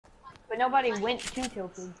but nobody went to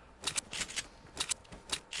Tilted.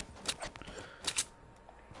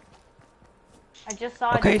 I just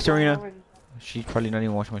saw it. Okay, Serena. She's probably not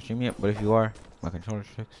even watching my stream yet, but if you are, my controller's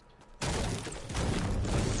fixed.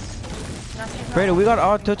 Fredo, we got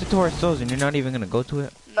all tilted to ourselves and you're not even gonna go to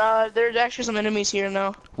it? Nah, there's actually some enemies here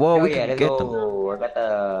now. Well, Oh, we yeah, can let's get go. them. I got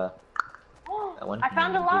the... I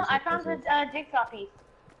found a lot. I found the jigsaw piece.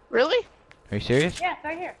 Really? Are you serious? Yeah, it's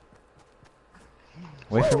right here.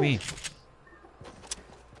 Wait for me.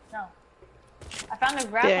 No. I found a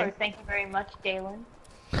grappler. Dang. Thank you very much, Dalen.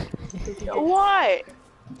 What?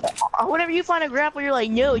 Whenever you find a grapple, you're like,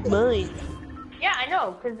 no, it's mine. Yeah, I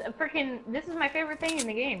know, cause freaking this is my favorite thing in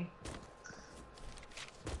the game.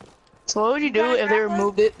 So what would you do if they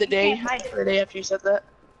removed it the day after you said that?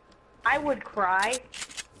 I would cry.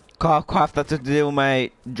 Cough, cough, that's what to do with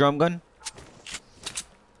my drum gun?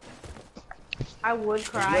 I would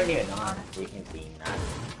cry.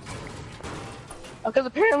 Because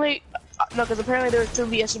apparently, there were 2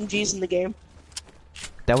 SMGs in the game.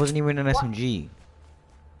 That wasn't even an SMG.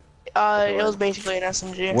 It was basically an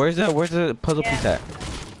SMG. Where's the puzzle piece at?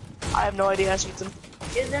 I have no idea, Ethan.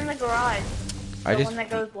 It's in the garage. The one that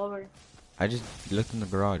goes lower. I just looked in the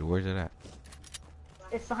garage. Where's it at?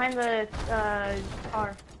 It's behind the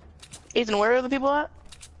car. Ethan, where are the people at?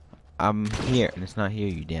 I'm here, and it's not here,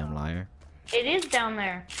 you damn liar. It is down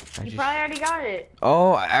there. You probably already got it.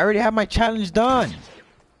 Oh, I already have my challenge done.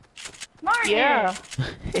 Smart. Yeah.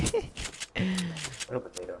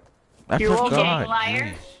 I You're forgot.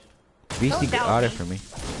 Liar. Beastie got it for me.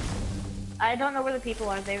 I don't know where the people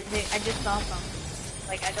are. I just saw some.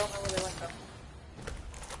 Like, I don't know where they went though.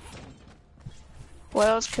 What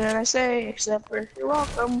else can I say except for you're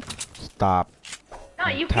welcome? Stop. No,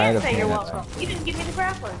 you tired can't of say you're hearing that welcome. You didn't give me the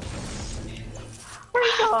grappler.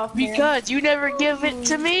 Freak off, man. Because you never give it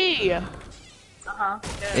to me.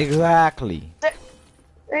 Exactly.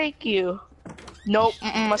 Thank you. Nope.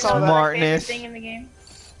 I saw that. Smartness. Thing in the game.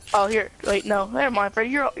 Oh, here. Wait, no. Never mind, Fred.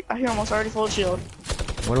 You're almost already full shield.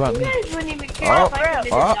 What about You me? guys wouldn't even care if I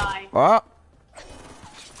didn't die. Oh.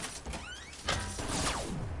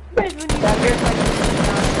 You guys wouldn't even care if I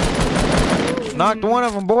didn't die. Knocked one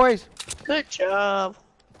of them, boys. Good job.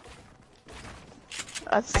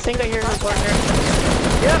 I think I hear her partner.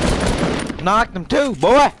 Yep. Knocked them too,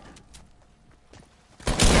 boy.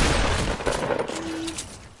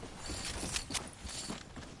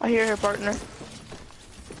 I hear her partner.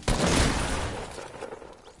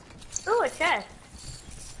 Ooh, a chest.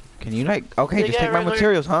 Can you like? Okay, They just got take my regular-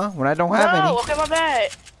 materials, huh? When I don't have any. No, look at my bed.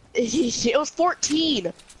 It was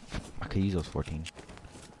 14. I could use those 14.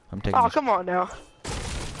 I'm taking. Oh, this. come on now.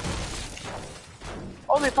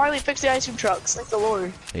 Oh, they finally fixed the ice cream trucks. Thank the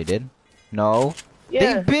Lord. They did? No.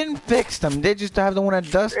 Yeah. They've been fixed them. They just have the one at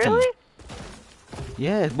Dusty. Really?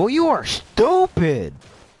 Yes. Boy, you are stupid.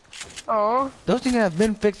 Oh. Those things have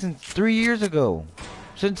been fixed since 3 years ago.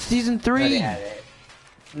 Since season 3.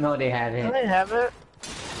 No, they haven't. No, they haven't.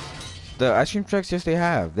 The ice cream trucks, yes, they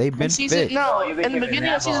have. They've been fixed. No, in the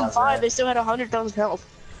beginning of season 5, they still had 100,000 health.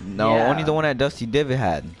 No, Yeah. only the one at Dusty Divot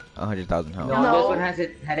had 100,000 health. No, No. this one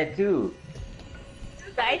had it too.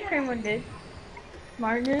 The ice cream one did.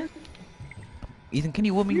 Smartness. Ethan, can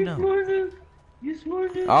you whoop me now? You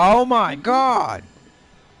smartness. Oh my god!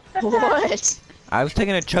 What? I was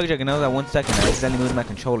taking a chug jug and I was at 1 second. I accidentally moved my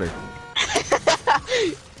controller.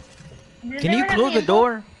 Can you close the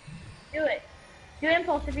door? Do it. Do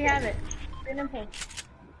impulse if you have it. Do an impulse.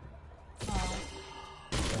 Aww.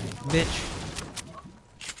 Bitch.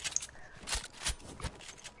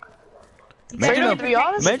 Fredo, to be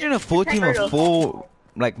honest, Imagine a full team of full,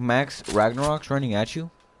 like, max Ragnaroks running at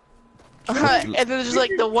you. and then there's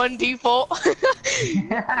like the one default. Protect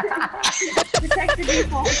the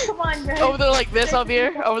default. Come on, guys. Over there like this up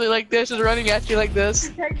here. Over there like this is running at you like this.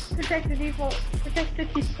 Protect the default. Protect the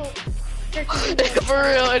default. Protect the default. For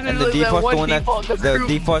real. And then And the there's that default's one the one default. that's the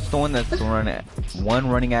default's the one that's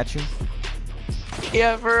running at you.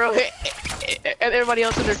 Yeah, for real. And everybody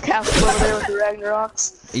else in their castle over there with the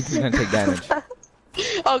Ragnaroks. Ethan's gonna take damage.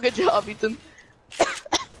 Oh, good job, Ethan.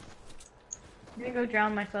 I'm gonna go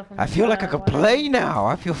drown myself. In I feel like I could play now.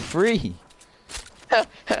 I feel free.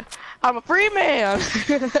 I'm a free man.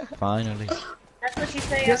 Finally. That's what you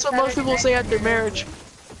say. That's what most people say after marriage.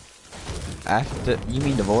 After you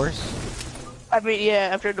mean divorce? I mean, yeah,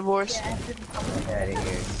 after divorce. Yeah,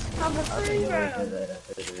 I'm a free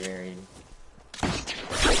man.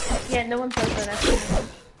 Yeah, no one says that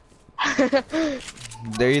after.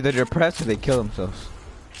 They're either depressed or they kill themselves.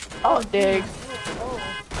 Oh, dig.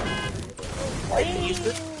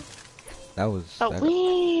 That was Oh,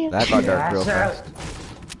 that got dark real fast.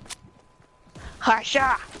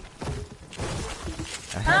 Hasha.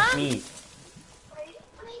 That's me.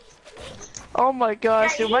 Oh my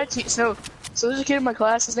gosh, dude, so there's a kid in my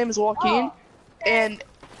class, his name is Joaquin, and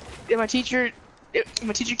my teacher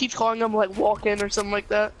keeps calling him like Walk-in or something like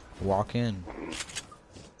that. Walk in.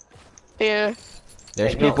 Yeah.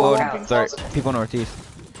 There's Hey, no, people, walk out. people northeast.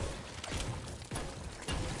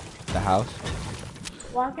 The house.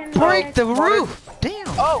 Walking. Break the roof! Damn!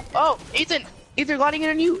 Oh, Ethan, gliding in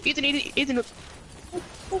on you. Ethan.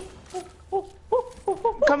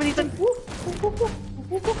 Coming, Ethan.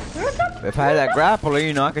 If I had that grappler,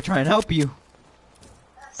 you know, I could try and help you.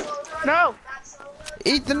 No.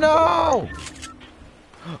 Ethan, no!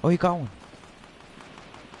 Oh, he got one.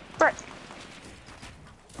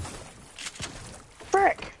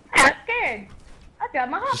 Frick. I'm scared. I got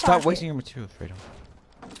my hot Just stop pocket. wasting your materials, Fredo.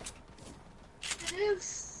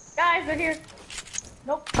 Guys, they're here.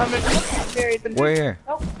 Nope. Coming. There, Ethan. Where?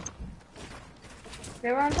 Nope.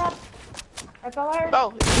 They were on top. That's all I heard.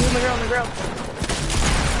 Oh, he's on the ground.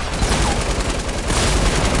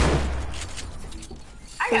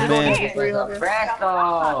 I got Man. scared.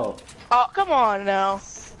 Presto! Oh, come on now.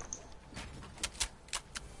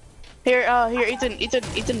 Here, Ethan,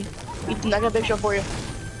 I got a big shot for you.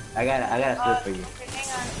 I got a slip for you. Okay, hang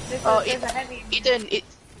on. This Oh, is a heavy. Ethan,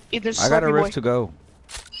 I got a Slurpee rift boy. to go.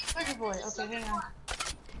 Slurpee boy. Okay, hang on.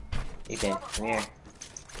 Ethan, come here.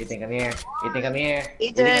 Ethan, come here. Ethan, come here.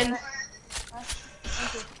 Ethan,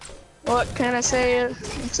 what can I say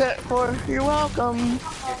except for you're welcome?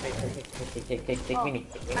 Take mini.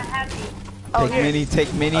 I'm happy. Oh, Take here. mini,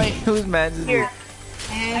 take mini. Wait. Who's mad? Is Here,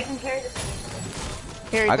 I can carry this.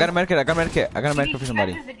 here. I got a Ethan. medkit, I got a medkit for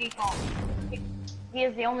somebody. This is the default. He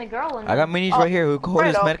is the only girl in I got minis right here. Who can hold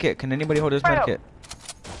this Fredo. medkit? Can anybody hold this Fredo. medkit?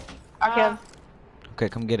 I can. Okay,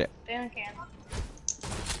 come get it. Dan can.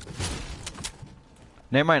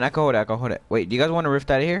 Never mind, I can hold it, Wait, do you guys want to rift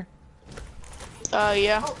out of here?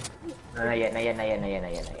 Yeah. No, not yet.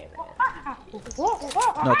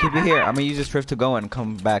 No, keep it here. I'm gonna use this rift to go and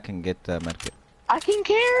come back and get the medkit. I can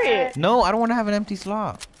carry it. No, I don't want to have an empty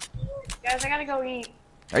slot. Guys, I gotta go eat.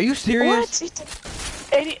 Are you serious?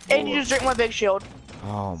 What? And you just drink my big shield.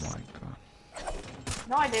 Oh my god.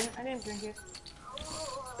 No, I didn't. I didn't drink it.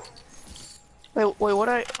 Wait, what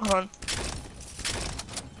hold on.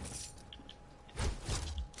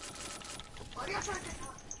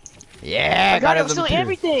 Yeah, I got it him stealing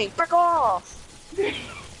everything. Frick off.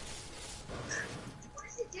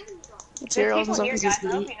 Materials and There's stuff people is here, guys. I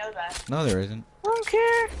hope you know that. No, there isn't. I don't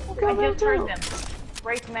care. I just heard them.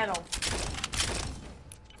 Break metal.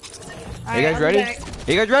 You guys ready?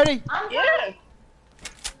 You guys ready? Yeah.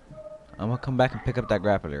 I'm gonna come back and pick up that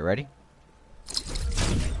grappler. Ready?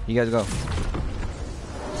 You guys go.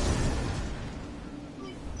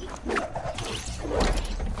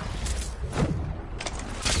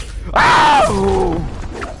 Oh!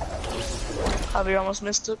 Javier almost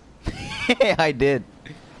missed it. I did.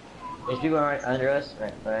 There's people right under us.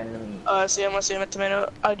 Right under me. I see him at tomato.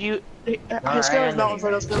 Do you? His Right skill is under mountain me,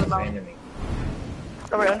 for those skill is right mountain. under me.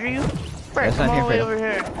 Oh, right under you? Frick, That's come not all the way here, over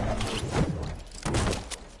here.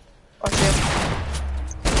 I see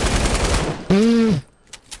him.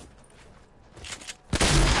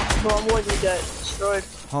 Well, I'm worried we got destroyed.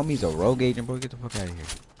 Homie's a rogue agent, boy. Get the fuck out of here.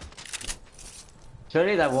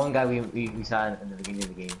 Surely that one guy we saw in the beginning of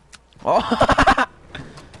the game. Oh!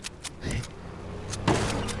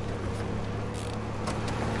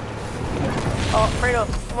 Oh, Fredo,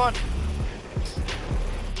 come on.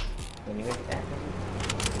 When you make that.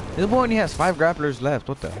 This boy only has 5 grapplers left.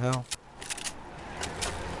 What the hell?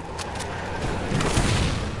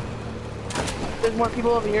 There's more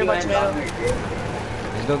people over here by tomato.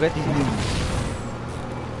 Let's go get these dudes.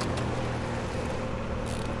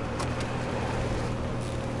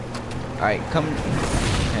 Alright, come.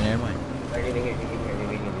 Okay, never mind.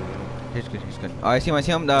 He's good, he's good. Oh, I see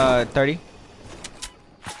him, 30.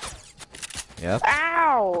 Yep.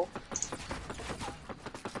 Ow!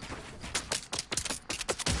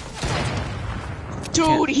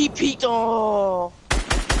 Dude, he peeked. Oh,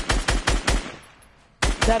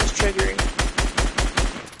 that is triggering.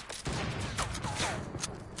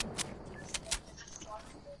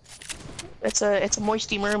 It's a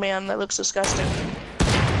moisty merman that looks disgusting.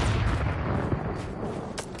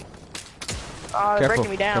 Oh, they're breaking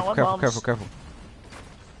me down. What careful, bums? careful.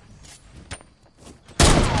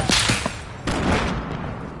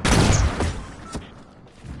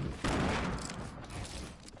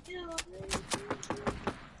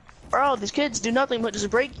 Bro, these kids do nothing but just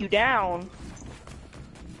break you down.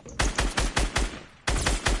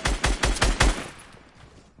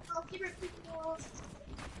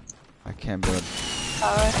 I can't build.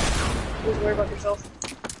 Please worry about yourself.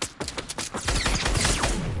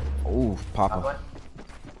 Ooh, Top Papa. one.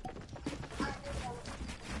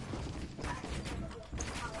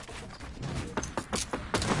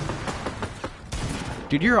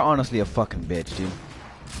 Dude, you're honestly a fucking bitch, dude.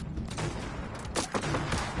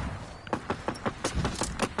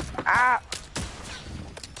 Ah!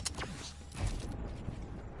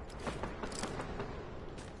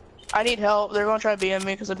 I need help. They're gonna try to BM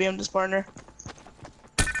me because I BM'd this partner.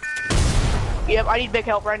 Yep, I need big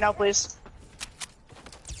help right now, please.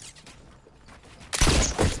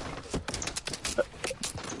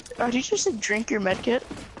 Did you just say drink your med kit?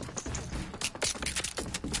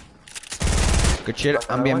 Good shit.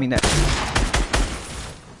 I'm Another BMing that.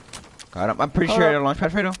 Got him. I'm pretty Hold sure up. I launch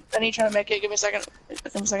pad, Fredo. I need to try to make it. Give me a second.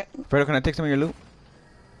 Give me a second. Fredo, can I take some of your loot?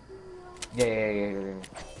 Yeah.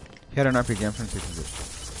 He had an RPG. I'm trying to take some of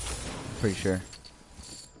it. Pretty sure.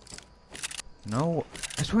 No,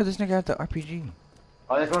 I swear this nigga had the RPG.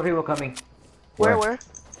 Oh, there's more people coming. Where?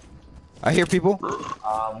 I hear people.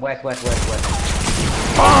 West.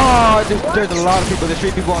 Oh, there's a lot of people. There's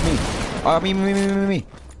 3 people on me. Me.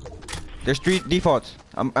 There's 3 defaults.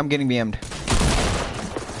 I'm getting BM'd.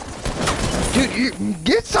 Dude, you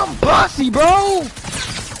get some pussy, bro.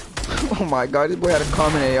 Oh my god, this boy had a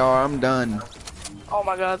common AR. I'm done. Oh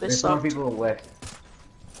my god, they There's more suck. people west.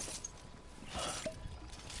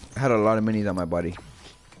 I had a lot of minis on my body.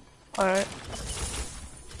 Alright.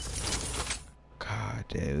 God,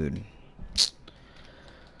 dude.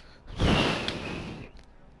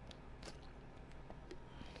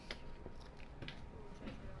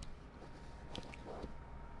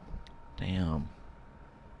 Damn.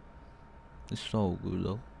 It's so good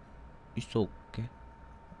though. It's so okay.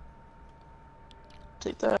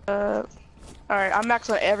 Take that. Alright, I'm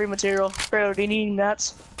maxing out every material. Bro, do you need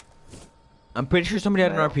mats? I'm pretty sure somebody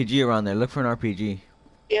had an RPG around there. Look for an RPG.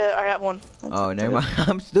 Yeah, I have one. Oh, never mind.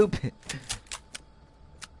 I'm stupid.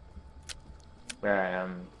 Where I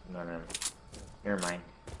am. No. Never mind.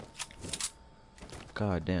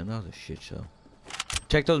 God damn, that was a shit show.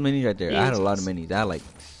 Check those minis right there. I had a lot of minis. I had like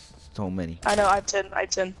so many. I know, I have 10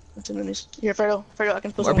 minis. Here, Fredo, I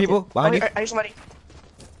can put More some people behind you. I need somebody.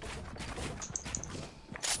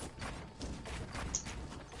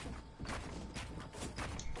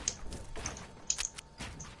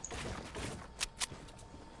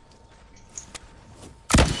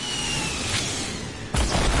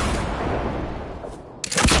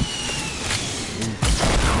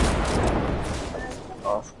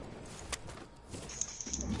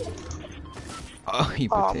 Oh, you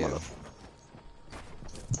Oh, potato. mother-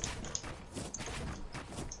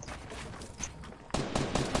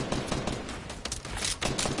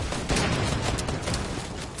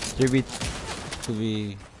 JB, 2v.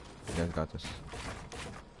 You guys got this.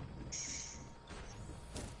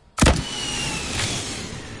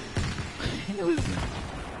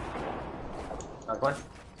 Knock one.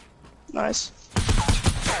 Nice.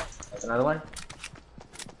 There's another one.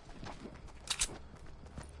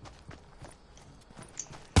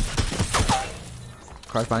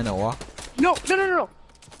 Cars behind that wall. No.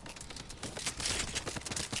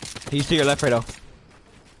 He's to your left, Fredo.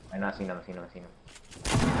 I not seen him.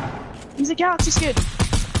 He's a galaxy skid.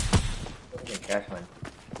 Cash one.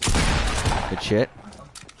 Good shit.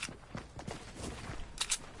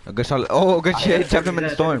 A good solid. Oh, good shit. Tapped him in the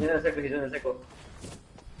storm. He's in a circle.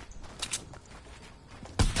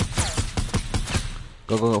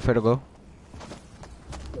 Go, Fredo, go.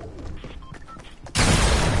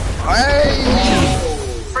 Hey!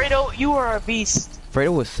 Fredo, you are a beast.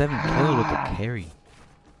 Fredo was 7 kills with the carry.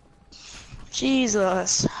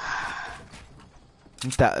 Jesus.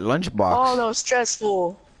 That lunchbox. Oh, that was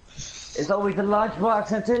stressful. It's always the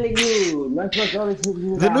lunchbox, I'm telling you. Lunchbox always gives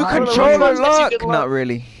you The that new high- controller Lunchbox gets you look. good luck. Not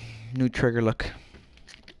really. New trigger look.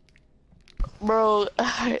 Bro,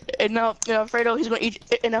 and now, Fredo, he's gonna eat,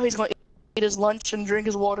 and now he's gonna eat his lunch and drink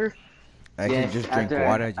his water. I can Yes, just drink after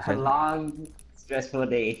water. I just a said. long, stressful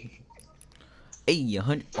day. Hey,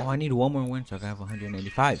 100. Oh, I need one more win so I can have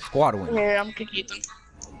 185 squad win. Here, I'm gonna eat them.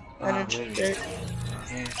 And then shit.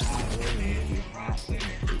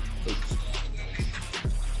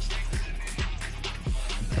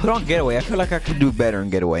 Put on getaway. I feel like I could do better in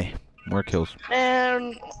getaway. More kills.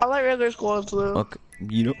 And I like regular squads too. Okay,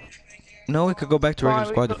 you know. No, we could go back to regular Fine,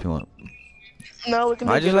 we squad could- if you want. No, we can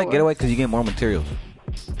I make just like getaway because you get more materials.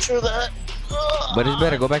 True that. But it's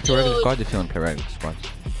better go back to regular squads if you want to play regular squads.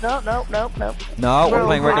 No. No, we're Bro,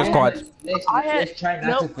 playing regular I- squads. Let's try not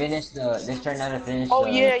nope. to finish the. Let's try not to finish. Oh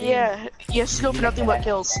the yeah, thing. yeah. Yes, go for nothing but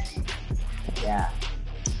kills. Yeah.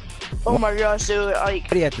 Oh my gosh, dude! Like,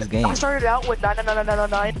 Already at this game. I started out with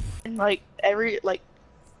 99999, and like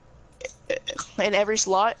in every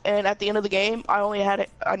slot, and at the end of the game, I only had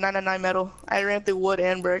a 999 medal. I ran through wood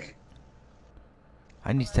and brick.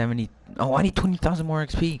 I need 70. Oh, I need 20,000 more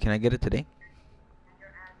XP. Can I get it today?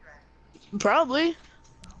 Probably.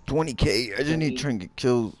 20K. I just need to try and get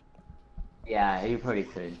kills. Yeah, you probably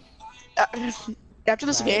could. After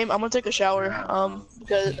this game, I'm gonna take a shower.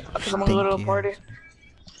 Because I'm gonna go to a Thank you. party.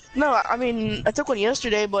 No, I mean I took one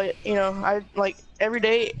yesterday, but you know I like every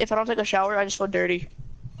day. If I don't take a shower, I just feel dirty.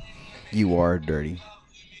 You are dirty.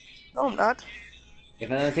 No, I'm not.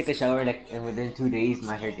 If I don't take a shower like within 2 days,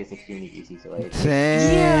 my hair gets extremely greasy. So it's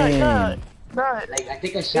Yeah, Same. not. like I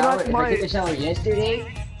take a shower. like If I take my- a shower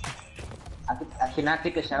yesterday, I cannot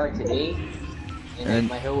take a shower today, and And-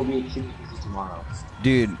 my hair will be extremely greasy tomorrow.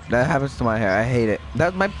 Dude, that happens to my hair. I hate it.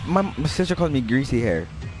 That my sister calls me greasy hair.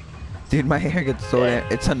 Dude, my hair gets so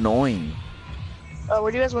it's annoying.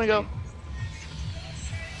 Where do you guys want to go?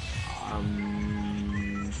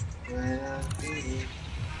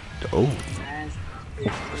 Oh,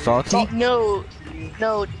 salty. No.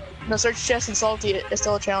 Search chest and salty is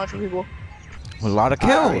still a challenge for people. A lot of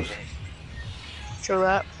kills. Show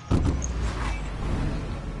that.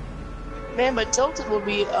 Man, but tilted will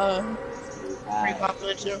be pretty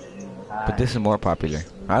popular too. But this is more popular.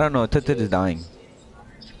 I don't know. Tilted is dying.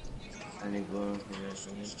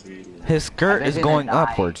 His skirt is going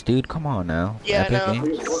upwards, dude. Come on now. Yeah, Epic I know.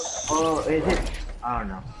 Games. Oh, is it? I don't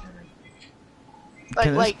know.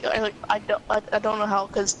 I don't know how,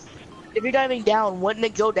 because if you're diving down, wouldn't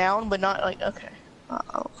it go down, but not like, okay.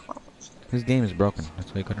 His game is broken.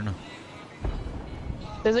 That's why you couldn't know.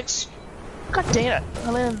 Physics? God damn it,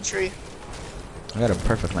 I landed in the tree. I got a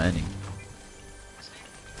perfect landing.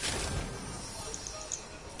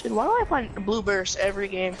 Dude, why do I find blue burst every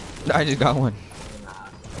game? I just got one.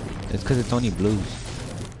 It's because it's only blues.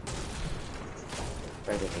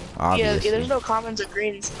 Obviously. Yeah, there's no commons or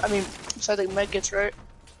greens. I mean, besides like med gets, right?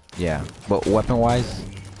 Yeah, but weapon-wise,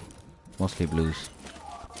 mostly blues.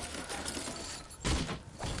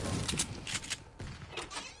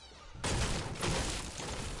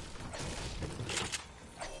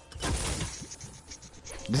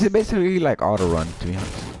 This is basically like auto run, to be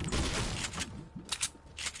honest.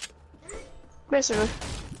 Basically.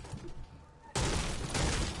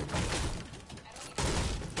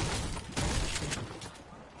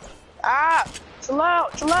 Ah! Chill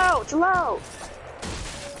out!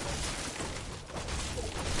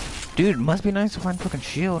 Dude, must be nice to find fucking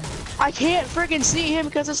shield. I can't freaking see him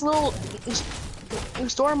because this little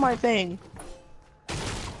storm my thing.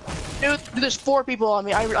 Dude, there's 4 people on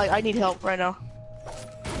me. I need help right now.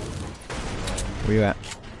 Where you at?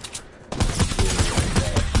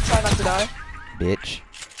 Try not to die. Bitch.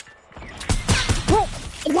 Bro,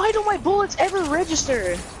 why don't my bullets ever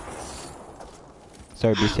register?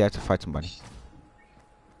 Sorry, BC, I have to fight somebody.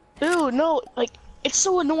 Dude, no, like, it's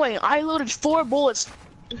so annoying. I loaded 4 bullets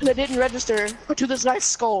that didn't register to this guy's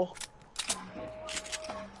skull.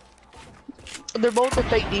 They're both the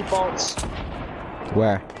fake defaults.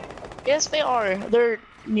 Where? Yes, they are. They're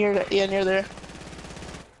near there.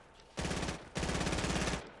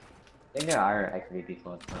 I think there are actually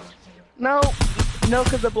defaults now. No,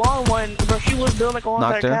 because the blonde one, bro, she was building like a whole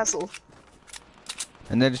entire Knocked her. castle.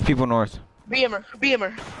 And then there's people north. BM her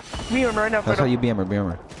right now. That's how you BM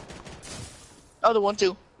her. Other one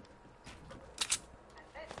too.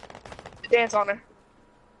 Dance on her.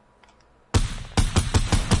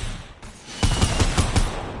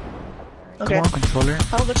 Okay, Come on, controller.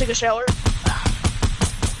 I'll go take a shower.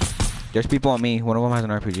 There's people on me. One of them has an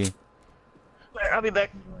RPG. Alright, I'll be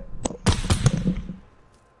back.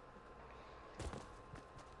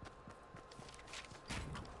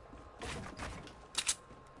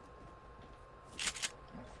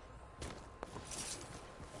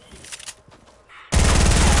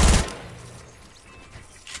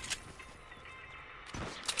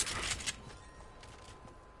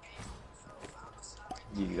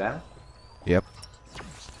 You got it? Yep.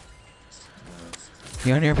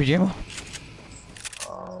 You on your RPG ammo?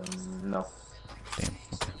 No. Damn,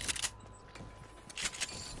 okay.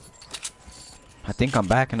 I think I'm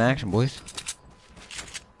back in action, boys.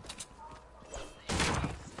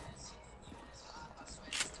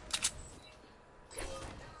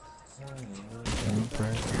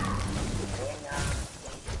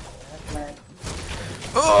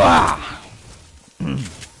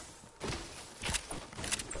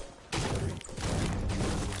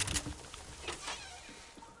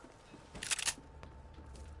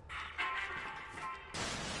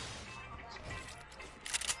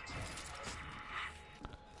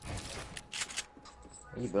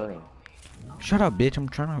 What are you building? Shut up, bitch. I'm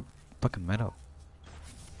trying to fucking med up.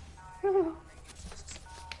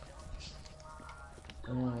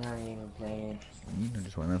 playing. You know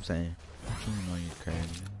just what I'm saying. You know you're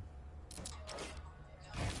crazy.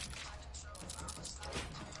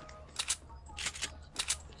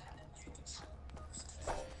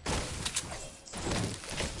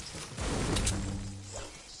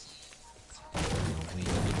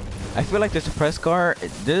 I feel like the suppressed car,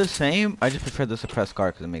 they're the same. I just prefer the suppressed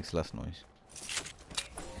car because it makes less noise.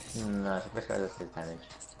 No, Super Scar does 6 damage.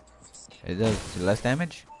 It does less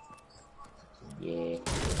damage? Yeah.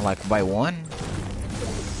 Like by 1?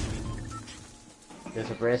 The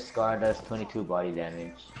Super Scar does 22 body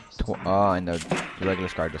damage. Oh, and the regular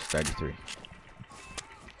scar does 33.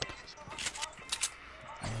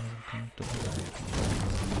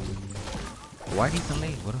 Why did he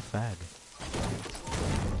late? What a fag.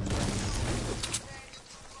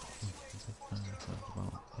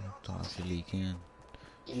 Weekend.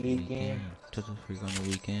 Weekend. To the freak on the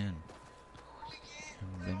weekend.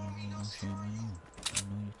 Blame on me, no shame on you. I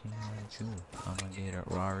know you can't have it too. I'ma get a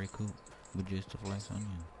Rari coupe with just a flex on you.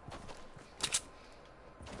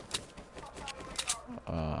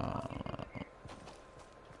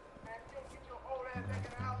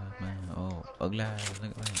 Oh, ugly eyes,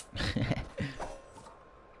 look like.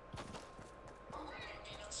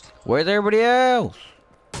 Where's everybody else?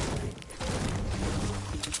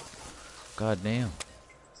 God damn.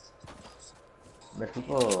 There's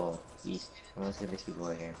people east. I want to see if there's people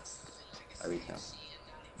right here. I retail.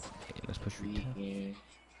 Okay, let's push retail. Weekend.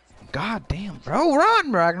 God damn, bro,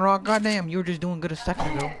 run, Ragnarok. God damn, you were just doing good a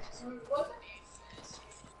second ago.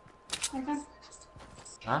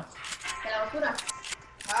 Huh?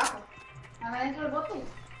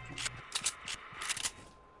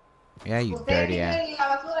 Yeah, you dirty ass.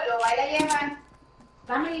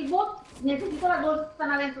 Dame el bote. Necesito las dos que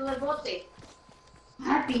están adentro del bote.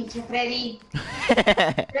 Ah, pinche Freddy.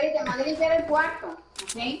 Freddy, te mandé a limpiar el cuarto.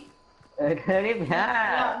 ¿Ok? ¿Qué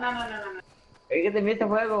limpiar? No. ¿Qué que te mete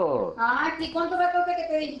fuego? Ah, sí, ¿cuánto rato hace que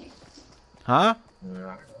te dije? Huh?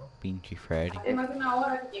 No. Pinchy Freddy. Hace más de una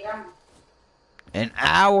hora que llegamos. An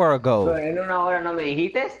hour ago. ¿En una hora no me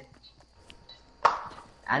dijiste?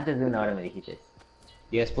 Antes de una hora me dijiste.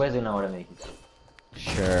 Y después de una hora me dijiste.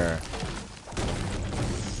 Sure.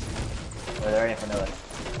 Well, they're already for another.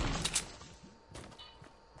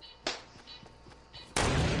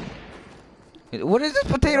 What is this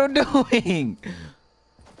potato doing?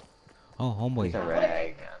 Oh, homeboy. He's a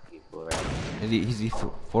rag now, people, rag. Is he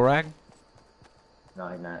full rag? No,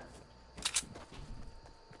 he's not.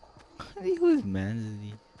 Whose man is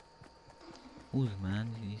he? Whose man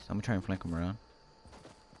is he? I'm gonna try and flank him around.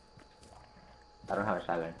 I don't have a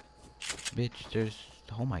shotgun. Bitch, there's...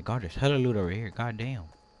 Oh my god, there's hella loot over here. God damn.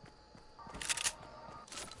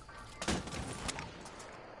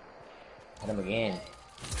 Hit him again.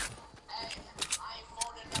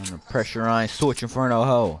 I'm gonna pressurize Switch Inferno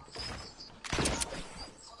hoe.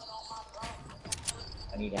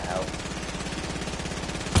 I need help.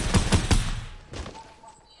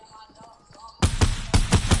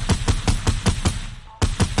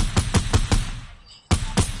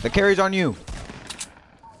 The carry's on you.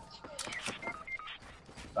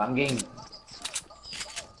 I'm getting...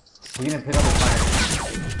 We're gonna pick up the fire.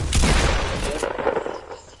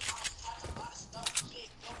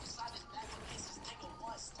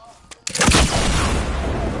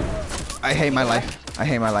 I hate my life. I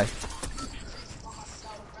hate my life.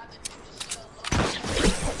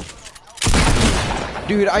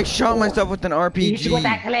 Dude, I shot myself with an RPG. With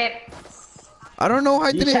that clip. I don't know how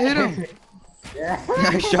I didn't hit him. Yeah.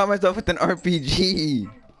 I shot myself with an RPG.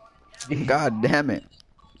 God damn it.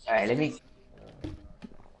 Alright, let me...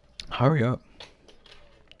 Hurry up.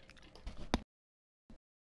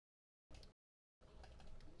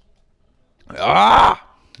 Ah!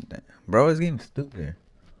 Bro, it's getting stupid.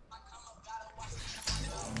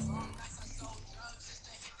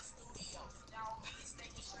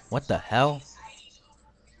 What the hell?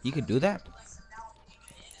 You could do that?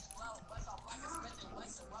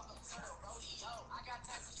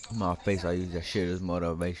 My face, I use that shit as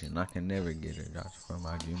motivation. I can never get it. That's from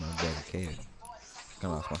my dream. I'm dedicated. I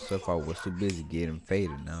lost myself. I was too busy getting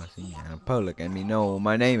faded. Now I see me in public and me know what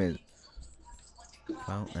my name is.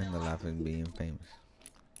 Well, and the life is being famous.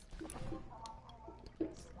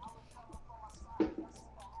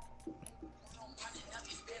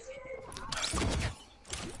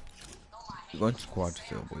 We're going to squad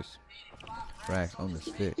still, boys. Rags on this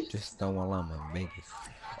fit. Just don't while I'm in Vegas.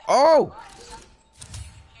 Oh!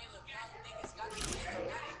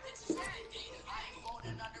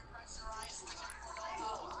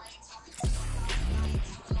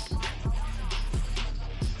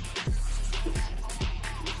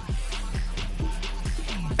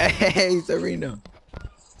 Hey, Serena.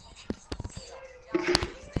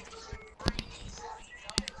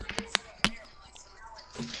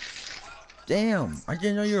 Damn, I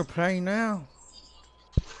didn't know you were playing now.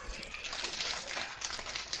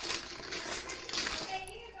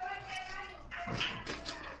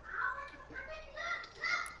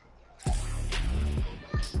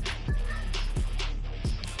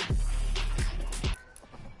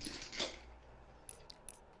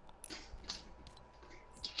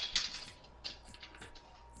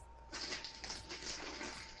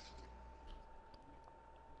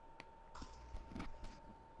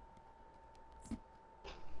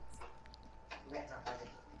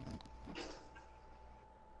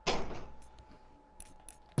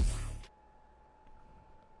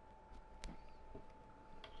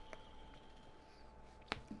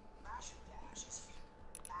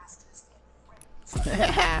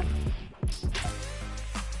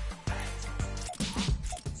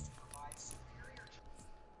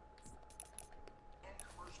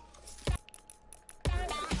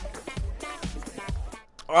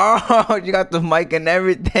 Oh, you got the mic and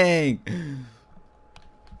everything.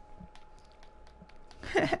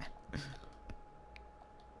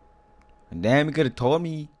 Damn, you could have told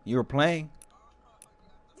me you were playing.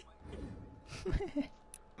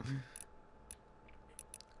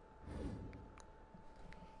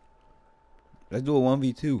 Let's do a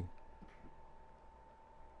 1v2. This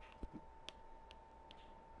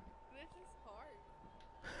is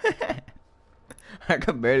hard. I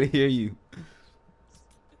can barely hear you.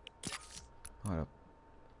 Hold up.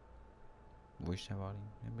 Voice chat volume.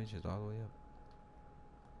 That bitch is all the way up.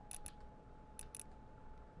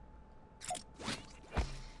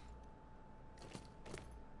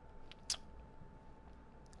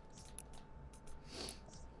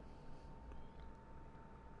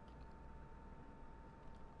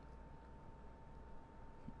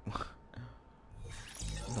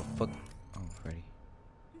 What the fuck? Oh, Freddy.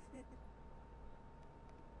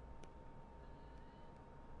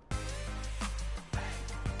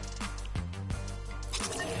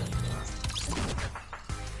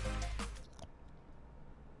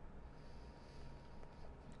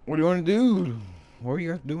 What do you want to do? What are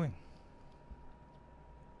you guys doing?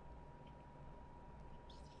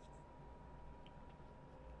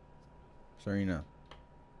 Serena.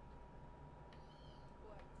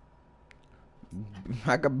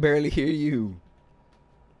 I can barely hear you.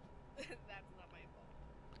 That's not my fault.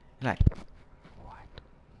 Like, what?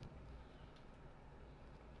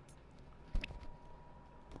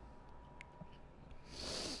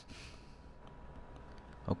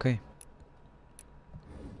 Okay.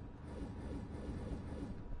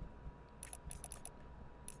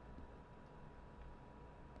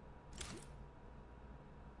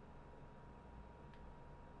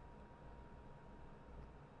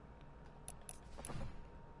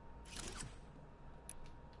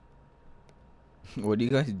 What are you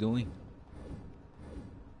guys doing?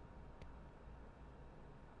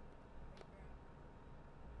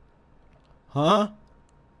 Huh?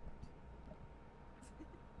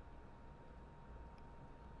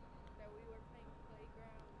 That we were playing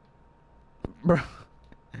playground. Bro.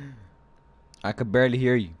 I could barely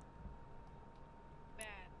hear you. Bad.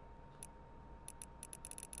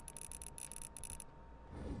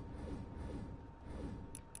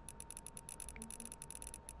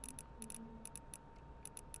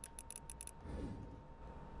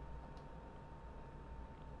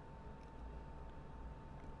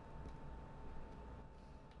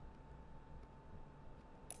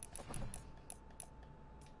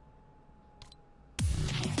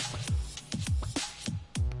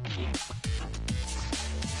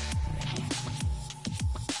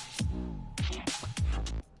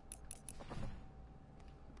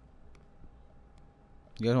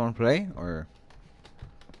 You guys want to play or?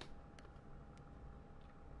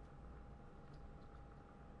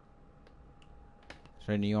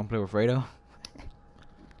 Serena, you want to play with Fredo?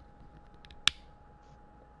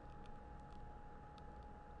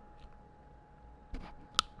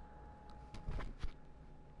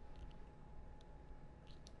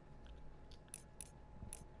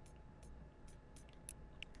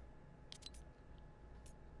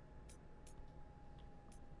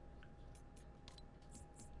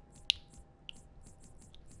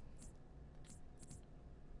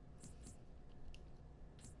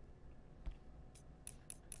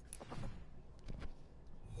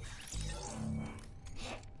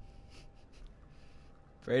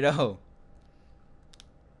 Fredo. Hold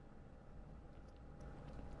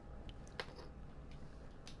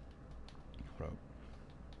up.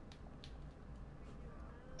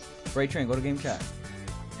 Freight train, go to game chat.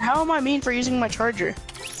 How am I mean for using my charger?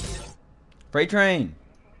 Freight train.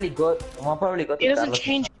 Really good. Probably good. It doesn't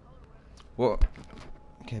change. Well,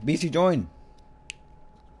 okay, BC join.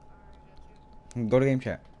 Go to game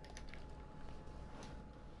chat.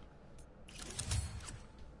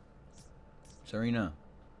 Serena.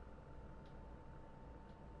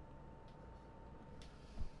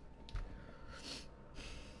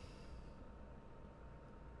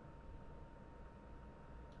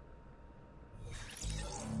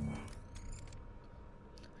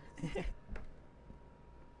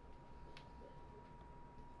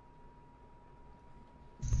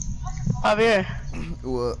 Javier.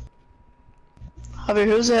 What? Javier,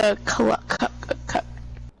 who's a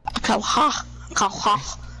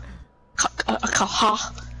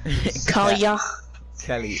Kalya?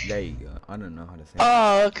 Kelly, there you go. I don't know how to say it.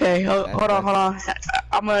 Oh, okay. Hold on.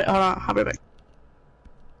 I'm gonna, hold on. I'll be back.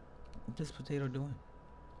 What's this potato doing?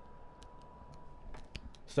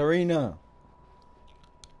 Serena!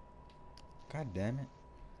 God damn it.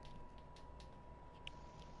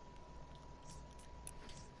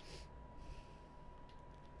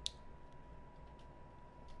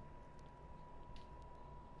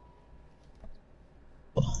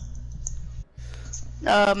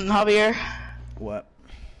 Javier. What?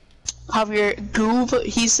 Javier Goob,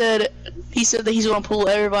 he said that he's gonna pull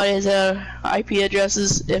everybody's IP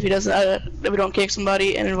addresses if he doesn't if we don't kick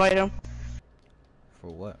somebody and invite him.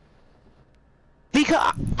 For what?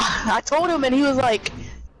 Because I told him and he was like,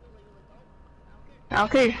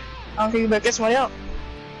 okay, I don't think you better get somebody out.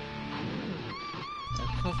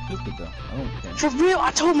 That's so stupid though. I don't care. For real,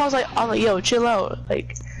 I told him I was like, yo, chill out,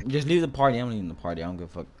 like. Just leave the party. I'm leaving the party. I don't give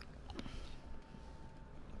a fuck.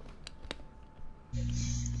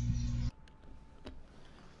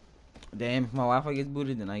 Damn, if my Wi-Fi gets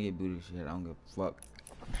booted, then I get booted. Shit, I don't give a fuck.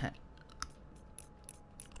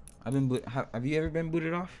 I've been boot. Have you ever been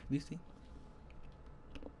booted off, BC?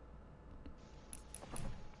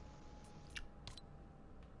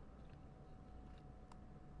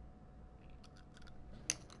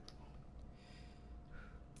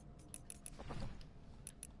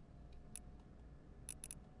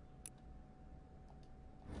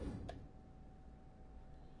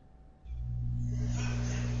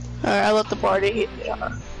 Alright, I left the party.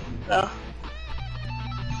 No.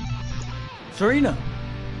 Serena.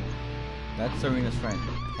 That's Serena's friend,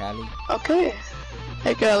 Callie. Okay.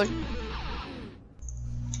 Hey, Callie.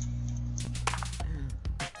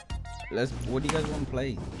 What do you guys want to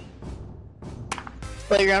play?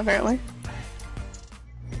 Playground, apparently.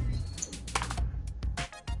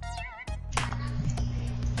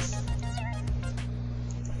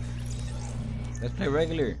 Let's play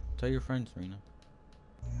regular. Tell your friends, Serena.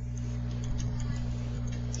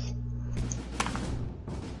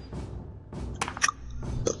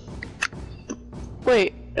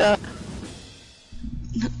 Wait, her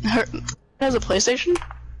has a PlayStation?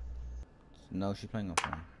 No, she's playing on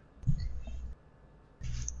phone.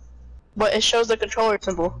 But it shows the controller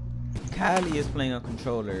symbol. Callie is playing a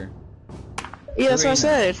controller. Yeah, that's what I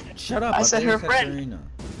Serena. said. Shut up. I said her friend. Serena.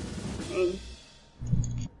 Mm.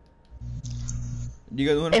 Do you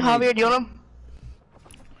guys want Hey, to play? Javier, do you want him?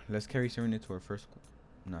 Let's carry Serena to her first school.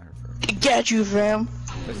 Not her first. Get you, fam.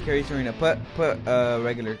 Let's carry Serena. Put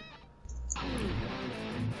regular.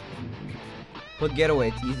 Put getaway.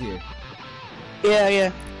 It's easier.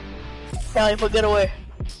 Yeah. Callie, put get away.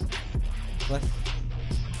 Let's.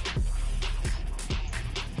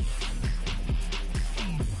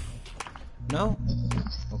 No.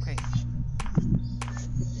 Okay.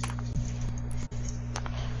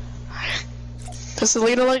 Does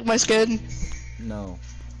Selena like my skin? No.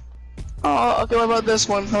 Oh, okay, what about this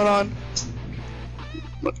one? Hold on.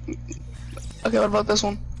 Okay, what about this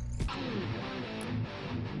one?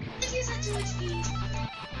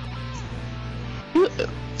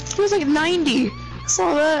 He was like 90. I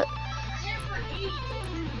saw that.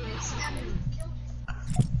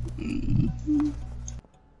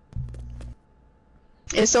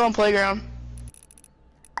 It's still on playground.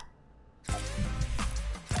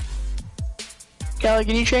 Callie,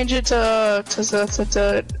 can you change it to after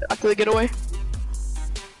the getaway?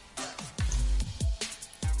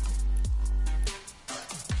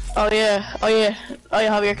 Oh yeah,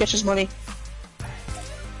 Javier catches money.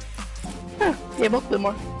 Huh, yeah, both of them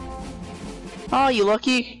are. Oh, you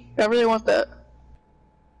lucky. I really want that.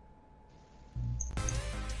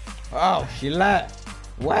 Oh, she lied.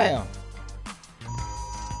 Wow.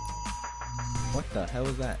 What the hell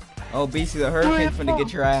was that? Oh, BC, the hurricane's finna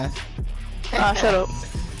get your ass. Ah, shut up.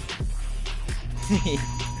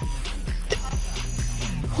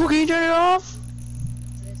 Oh, can you turn it off?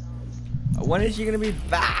 When is she gonna be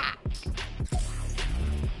back?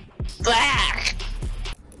 Back!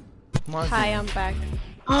 Come on, Hi, I'm back.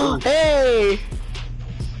 Oh, hey!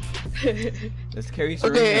 let's carry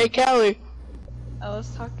Serena. Okay, hey, Callie. I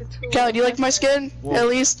was talking to. Callie, do you like my skin? Whoa. At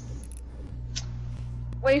least.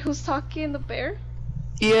 Wait, who's talking? The bear?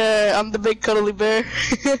 Yeah, I'm the big cuddly bear.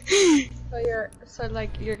 So like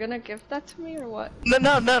you're gonna give that to me or what?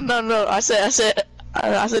 No. I said,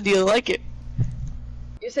 do you like it?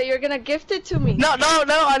 You say you're gonna gift it to me. No,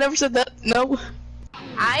 I never said that. No.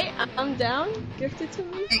 I am down. Gift it to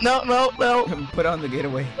me. No. Put on the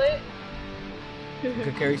getaway. Wait.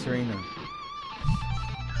 Could carry Serena.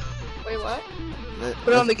 Wait, what?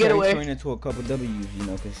 Put on the Carry getaway. Serena to a couple W's, you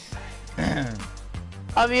know, cause.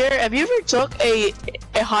 Javier, have you ever took a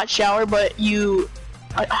hot shower, but you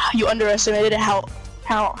underestimated how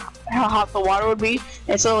hot the water would be,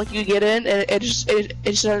 and so like you get in and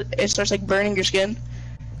it starts like burning your skin.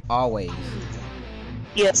 Always.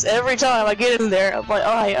 Yes, every time I get in there, I'm like,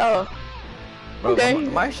 oh. Bro, Okay.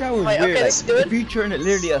 my shower is Like, weird. okay, Like, this is good. if you turn it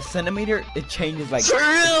literally a centimeter, it changes like. For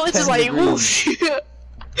real, it's 10 just like degrees. whoosh.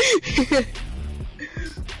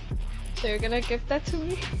 So you're gonna gift that to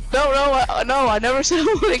me? No, I never said I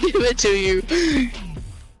want to give it to you.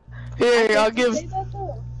 Here, I'll give.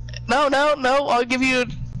 No, I'll give you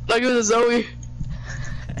the Zoe.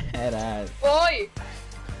 Head ass. Boy!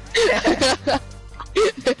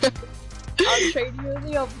 I'll trade you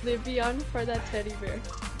the Oblivion for that teddy bear.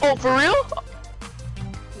 Oh, for real?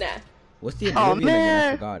 Nah. What's the Oh, Oblivion again? I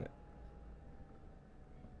man. forgot it.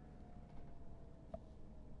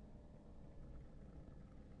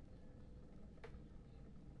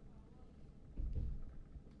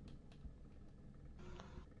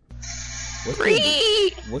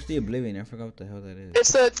 Free! What's the Oblivion? I forgot what the hell that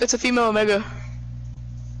is. It's a female Omega.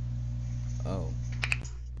 Oh.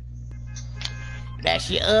 That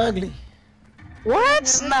shit ugly.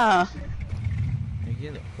 What? Nah.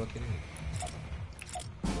 Yeah, the fuck it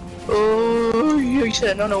is. Oh, you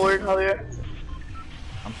said no word, Javier.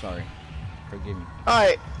 I'm sorry. Forgive me.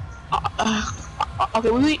 Alright.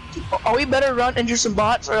 Okay, are we better run into some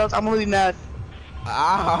bots, or else I'm gonna be mad.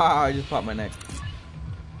 Ah! I just popped my neck.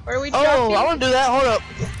 Where are we Oh, dropping? I wanna do that. Hold up.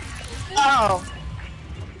 Oh.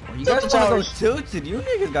 Oh, you guys wanna go tilted? You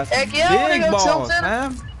niggas got some Heck yeah, I wanna big go balls, tilted.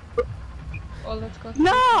 man. Oh, let's go.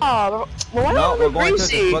 No. Well, why No, not we're going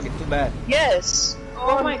greasy? tilted. Fuck it, too bad. Yes.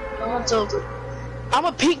 Oh my I'm god. tilted. I'm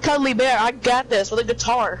a pink cuddly bear. I got this with a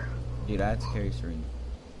guitar. Dude, I had to carry Serena.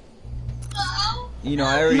 You know,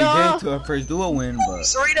 I already No. did to her first duo win, but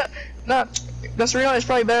Serena, Serena is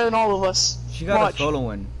probably better than all of us. she got Watch. a solo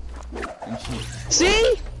win. And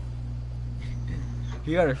See?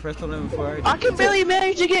 she got her first solo win before I did. I can barely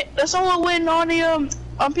manage to get a solo win on the on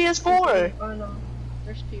PS4. Oh no.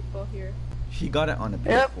 There's people here. She got it on the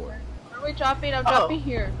Yep. PS4. Where are we dropping? I'm Oh. dropping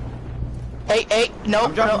here. Hey, no,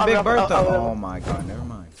 I'm dropping Big Bertha. oh, Oh my god, never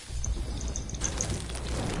mind.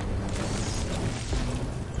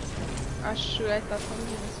 Ah shoot, I thought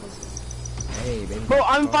somebody else was. Hey, baby. Bro,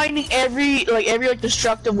 I'm finding every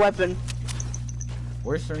destructive weapon.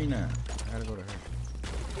 Where's Serena? I gotta go to her.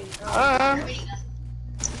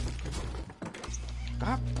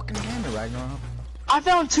 God fucking damn it, Ragnarok. I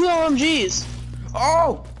found 2 LMGs.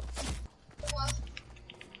 Oh!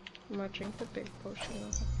 I'm gonna drink the big potion.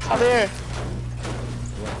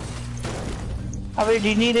 Javier, do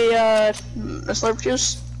you need a slurp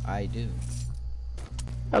juice? I do.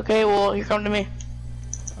 Okay, well, you come to me.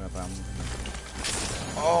 Hold up,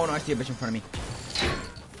 oh no, I see a bitch in front of me.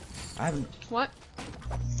 I haven't. What?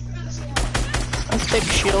 A thick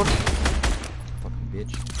shield. Fucking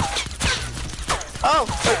bitch. Oh,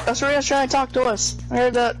 Serena's trying to talk to us. I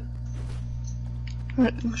heard that.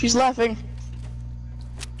 She's laughing.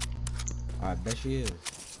 I bet she is.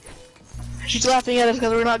 She's laughing at us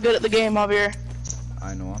because we're not good at the game, Javier.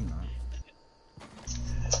 I know I'm not.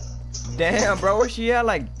 Damn, bro, where she at?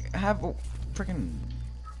 Like, half a freaking.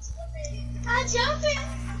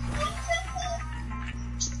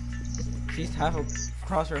 She's half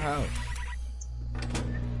across her house.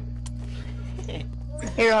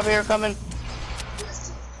 Here, Javier, coming.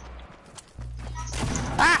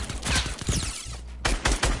 Ah!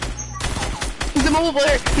 He's a mobile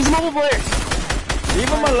player. He's a mobile player. Leave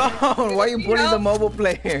him alone. Why are you bullying the mobile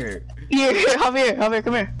player? Here, Javier,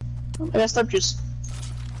 come here. I got stuff juice.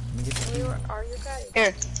 Where are you guys?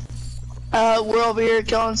 Here. We're over here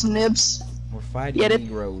killing some nibs. We're fighting Get it?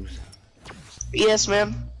 Negroes. Yes,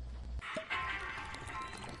 ma'am.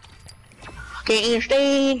 Can't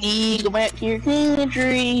understand you. Go back to your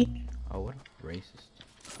country. Oh, what a racist.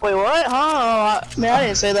 Wait, what? Huh? Man, I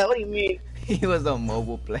didn't say that. What do you mean? He was a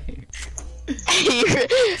mobile player.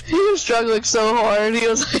 he was struggling so hard. He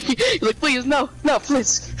was like, please, no,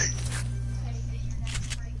 please.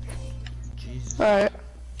 Jesus. Alright.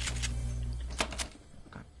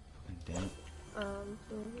 God fucking damn.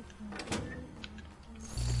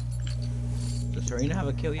 Serena have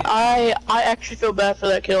a kill yet? I actually feel bad for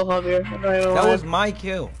that kill, Javier. I'm not even That lying. was my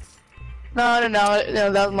kill. No,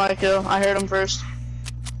 that was my kill. I heard him first.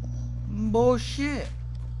 Bullshit.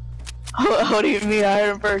 What do you mean? I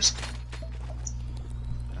heard him first.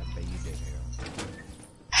 I bet you did hear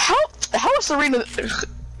him. How is Serena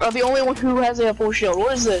the only one who has a full shield?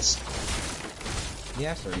 What is this?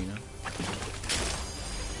 Yeah, Serena.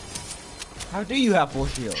 How do you have full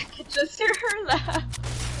shield? Just hear her laugh.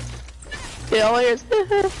 Yeah, all I hear is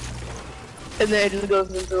and then it just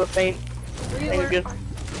goes into a faint. We Thank were. you.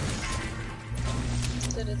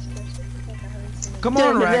 Did it first? I haven't seen it. Come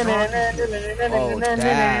on, Ragnarok. Oh,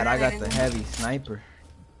 Dad, I got the heavy sniper.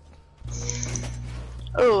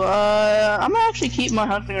 Oh, I'm gonna actually keep my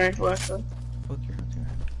hunting rifle actually. Fuck your hunting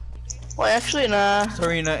rifle. Well, actually, nah.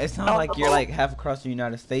 Serena, it sounds like you're like half across the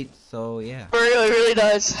United States, so yeah. It really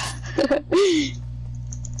does.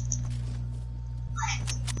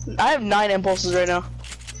 I have 9 impulses right now.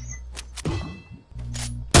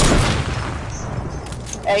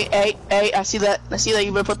 Hey, I see that.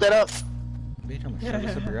 You better put that up. Bitch, I'm gonna shove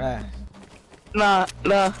this up your ass. Nah.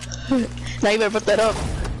 Now you better put that up.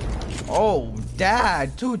 Oh,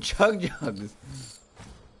 Dad, 2 chug jugs.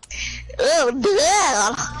 Oh,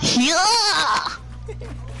 Dad! Yeah!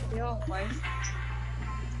 Yo, why?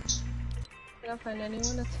 Can I find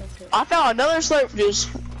anyone to take it? I found another slurp juice.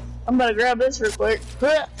 I'm gonna grab this real quick.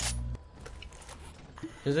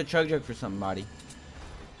 There's a chug jug for somebody.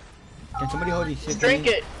 Can somebody hold these shit? Drink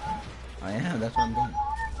please? it. I am, that's what I'm doing.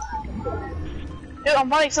 Dude, I'm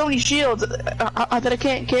finding so many shields that I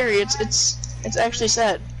can't carry. It's actually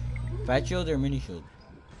sad. Fat shield or mini shield?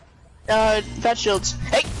 Fat shields.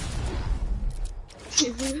 Hey!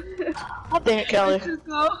 God damn it, Kelly.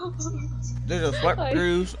 Go. There's a slurp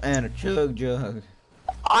juice and a chug jug.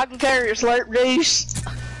 I can carry your slurp juice.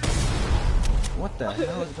 What the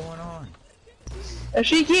hell is going on? And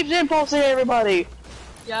she keeps impulsing everybody.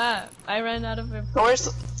 Yeah, I ran out of it. Where's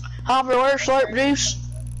slurp juice?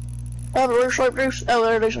 Where's slurp juice? Oh,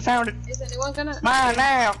 there it is. I found it. Is anyone gonna? Mine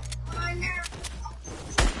now.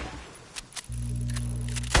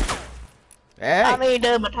 Hey! I need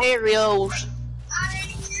the materials.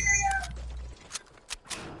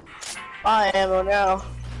 I am now.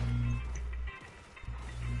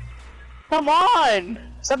 Come on!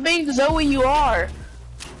 Stop being Zoe, you are.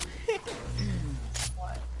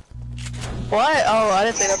 What? Oh, I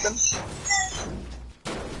didn't say nothing.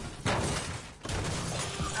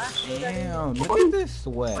 Damn, look at this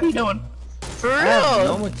sweat. What are you doing? For I have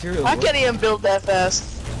no real? material. I can't even build that fast.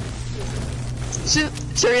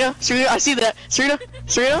 Serena, I see that. Serena,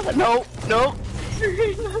 no.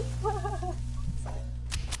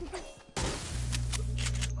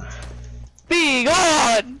 Be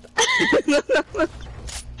gone!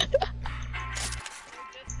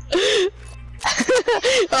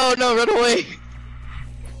 Oh no, run away.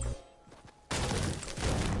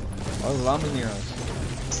 Oh, the llama's near us.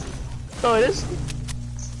 Oh, it is?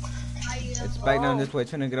 It's back down this way,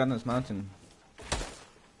 trying to get on this mountain.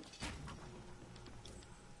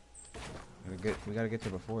 We gotta get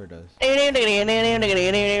there before it does.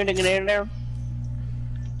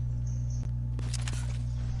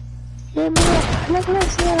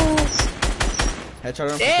 Headshot on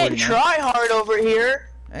for Dang, 49. try hard over here.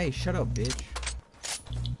 Hey, shut up, bitch.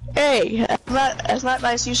 Hey, that's not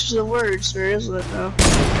nice usage of the words, sir, isn't it? No.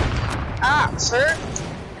 Ah, sir,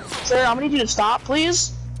 I'm gonna need you to stop,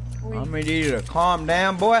 please. I'm gonna need you to calm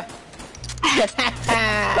down, boy. I'm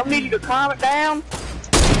gonna need you to calm it down.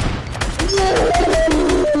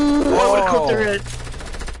 Oh, I would've cooked their head.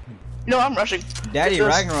 You know, I'm rushing. Daddy Get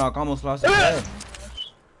this. Ragnarok almost lost his head.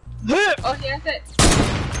 Oh, yes, it.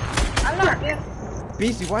 I'm not. Yeah.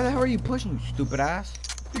 Beastie, why the hell are you pushing, you stupid ass?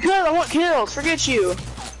 Because I want kills, forget you.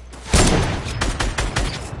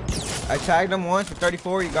 I tagged him once for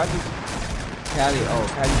 34, you got this. Callie, oh,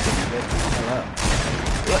 Callie's bitch. Hello.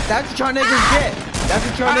 That's what y'all niggas get. That's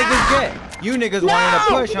what y'all niggas get. You niggas wanted to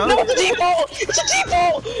push, huh? No, it's a default! It's a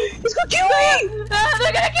default! It's gonna kill me!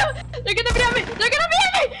 They're gonna kill. They're gonna be on me. They're gonna be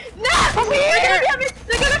on me. No! Come here. They're gonna be on me.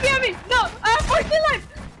 They're gonna be on me. No, I have 14 life.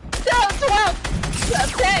 No, 12. I'm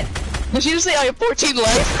 10. Did she just say I have 14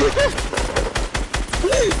 life?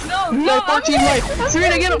 No, You no, have 14 life!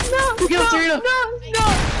 Serena, get him! No, Get him, Serena! no.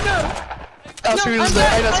 Oh, No, Serena's I'm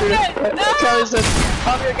dead. I dead, know I'm Serena. dead. No. Callie's dead.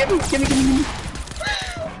 Javier, give me.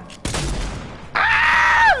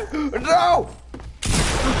 No!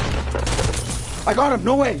 I got him,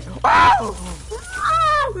 no way! Ah!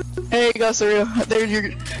 There you go, Serena. There's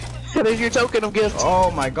your token of gift.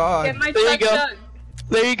 Oh my god. Get my There you truck go. done.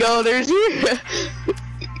 There you go. There's your.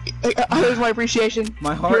 Here's my appreciation.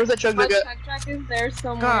 My heart. Here's that chug My nugget. chug track is there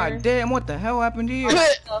somewhere. God damn, what the hell happened here?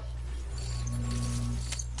 Stuff.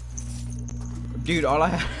 Dude, all I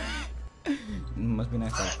have. Must be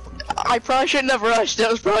nice. I probably shouldn't have rushed. That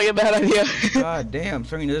was probably a bad idea. God damn,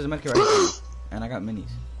 Serena, there's a medkit right here. And I got minis.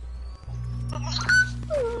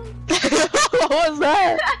 What was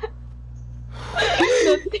that?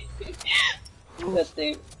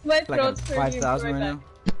 Nothing. My Like throat's at hurting. 5,000 right now.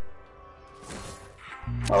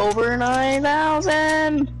 Over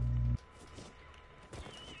 9,000.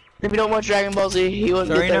 If you don't watch Dragon Ball Z, you wouldn't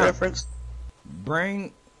get Serena. that reference.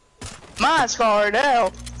 Bring. My scar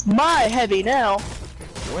now. My heavy now.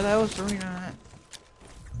 Where the hell is Serena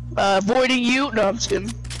Avoiding you. No, I'm just kidding.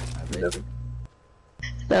 at?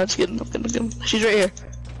 No, I'm just kidding. I'm kidding. She's right here.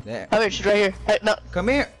 There. Oh, wait, she's right here. Hey, no, Come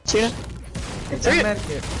here. Serena, It's Serena. a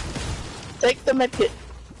medkit. take the medkit.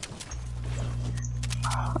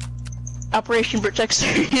 Operation Protect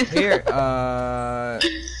Serena. Here, I'm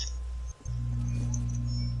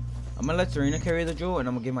gonna let Serena carry the jewel and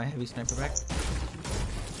I'm gonna give my heavy sniper back.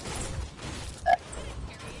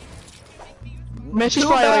 Man, she's Too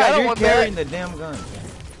probably like, I bad don't you're want carrying that. the damn gun.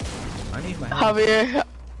 I need my heavy.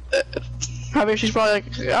 Javier, she's probably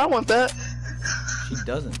like, I don't want that. She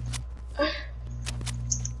doesn't.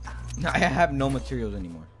 I have no materials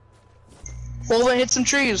anymore. Well, then hit some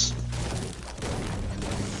trees.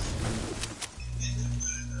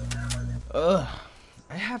 Ugh.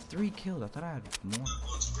 I have 3 kills. I thought I had more.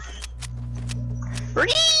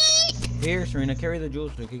 Here, Serena, carry the jewel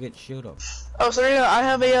so you can get shield up. Oh, Serena, I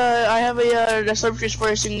have a storm trees for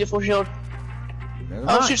you so you can get full shield. Never Oh,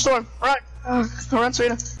 mind. shoot, storm. Run. Run,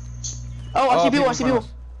 Serena. Oh, I see people, I see in people.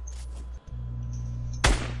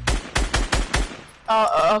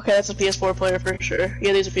 front Okay, that's a PS4 player for sure.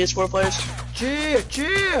 Yeah, these are PS4 players. of us.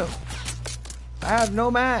 Chill. I have no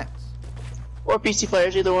mats. Or PC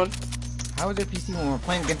players, either one. How is it PC when we're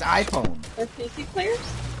playing against iPhone? Are PC players?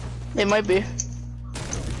 They might be. You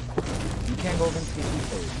can't go against PC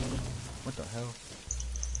players. What the hell?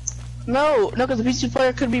 No, because the PC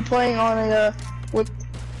player could be playing on a, with an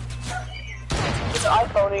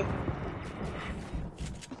iPhone.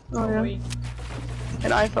 Oh, yeah.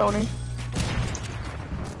 An iPhone.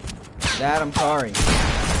 Dad, I'm sorry.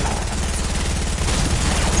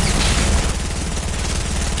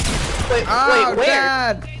 Wait, Oh, where?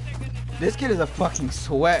 Dad! This kid is a fucking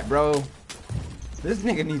sweat, bro. This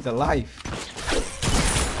nigga needs a life.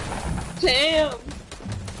 Damn.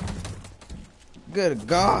 Good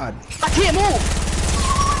God. I can't move!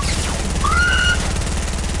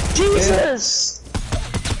 Jesus!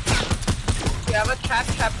 You have a trap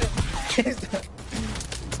in.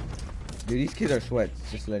 Dude, these kids are sweats,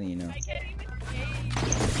 just letting you know. I can't even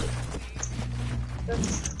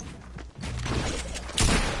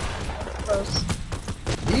Gross.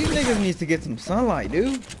 These niggas needs to get some sunlight,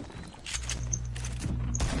 dude.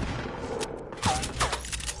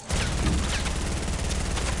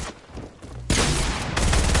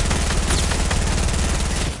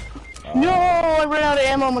 No, I ran out of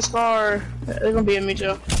ammo on my scar. They're gonna be in me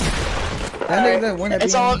too. That nigga that wanna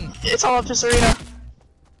It's be all, me. it's all up to Serena.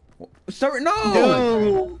 Sorry,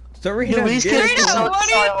 no! Dude. Serena, Dude, these kids get are it.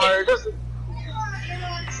 so hard.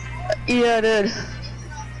 Yeah, I did.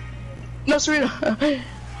 No, Serena.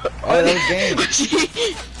 Oh, that was game.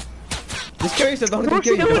 Just carry yourself, don't let them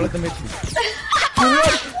kill you, don't let them hit you.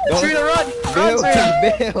 Don't Serena, run! Run, build,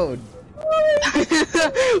 Serena! build.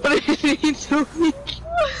 What did you do to me?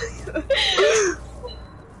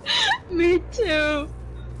 Me too.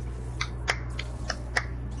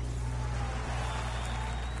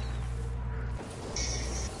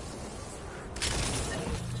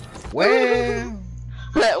 Well.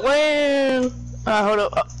 Well, hold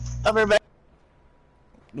up. I'll be back.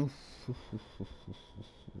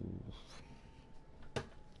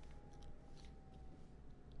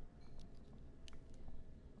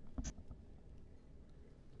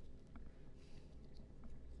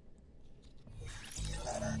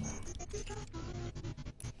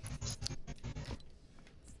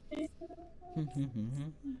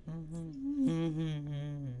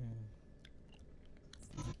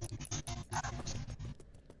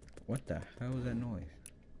 What the hell was that noise?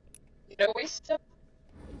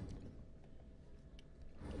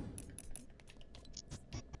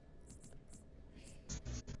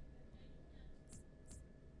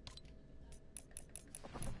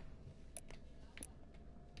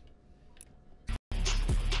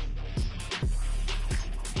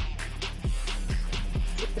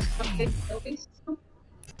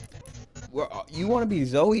 Well, you want to be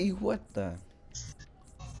Zoe? What the?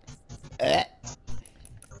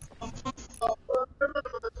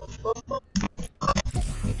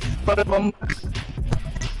 But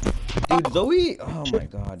Dude, Zoe. Oh my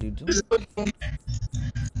god, dude. Zoe.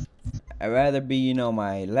 I'd rather be, you know,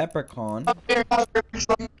 my leprechaun.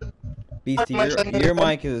 Beastie, your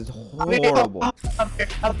mic is horrible.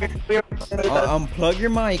 Unplug your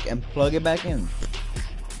mic and plug it back in.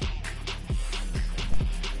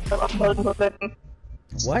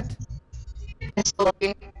 What?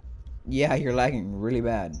 Yeah, you're lagging really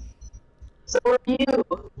bad. So are you.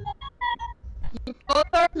 You both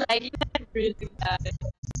are lagging like really bad.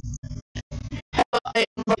 I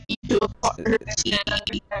invite you to a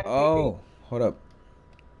party. Oh, hold up.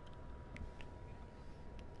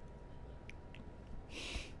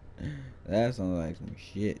 That sounds like some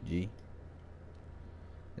shit, G.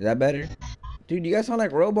 Is that better? Dude, you guys sound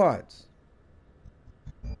like robots.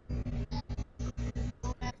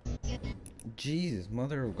 Jesus,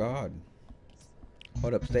 mother of God.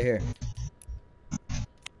 Hold up, stay here.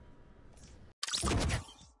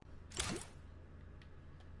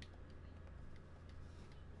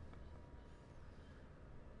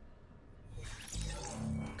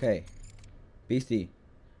 Okay. Beastie.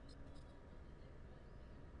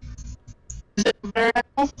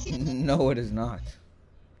 No, it is not.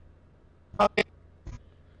 Okay.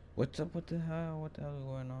 What's up? What the hell? What the hell is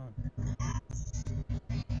going on?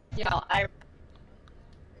 Yeah, I.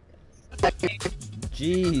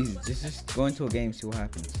 Jeez, just go into a game, see what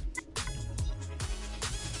happens.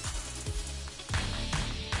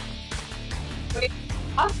 Wait.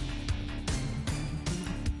 Huh?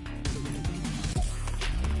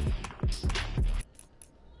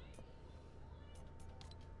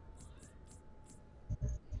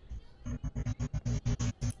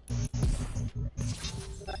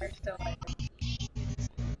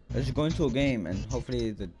 Let's just go into a game and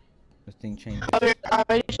hopefully the thing changes.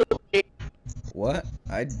 What?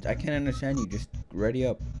 I can't understand you. Just ready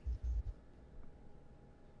up.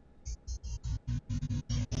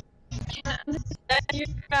 Can't understand you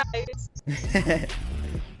guys.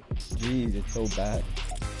 Jeez, it's so bad.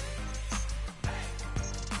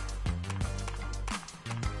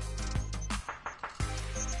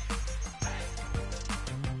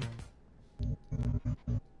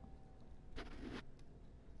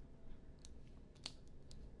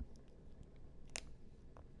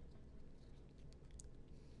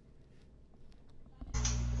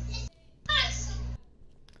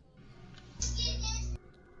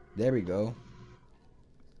 There we go.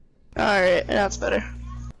 Alright, that's better.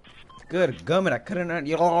 Good gummit, I couldn't.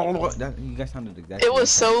 You guys sounded exactly. It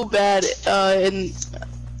was so bad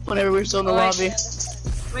whenever we were still in the lobby.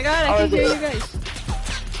 Oh my god, I can hear you guys.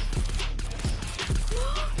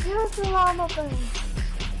 There's the llama thing.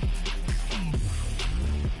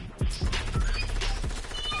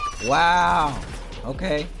 Wow.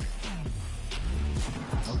 Okay.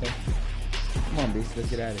 Okay. Come on, Beast, let's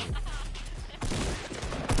get out of here.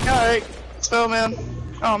 Alright, so man.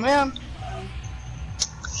 Oh man.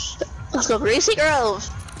 Let's go Gracie Grove.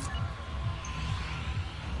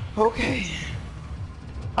 Okay.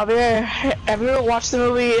 Javier, have you ever watched the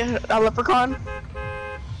movie Leprechaun?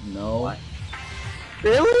 No.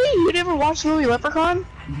 Really? You never watched the movie Leprechaun?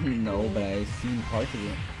 No, but I've seen parts of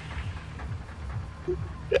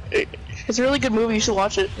it. It's a really good movie, you should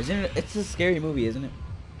watch it. Isn't it? It's a scary movie, isn't it?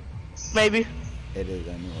 Maybe. It is,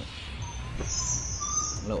 I know it.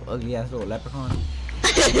 Little ugly ass little leprechaun.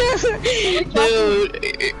 Dude,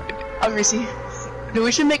 Gracie. Dude,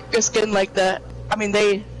 we should make a skin like that. I mean,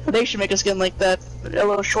 they should make a skin like that. A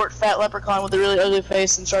little short, fat leprechaun with a really ugly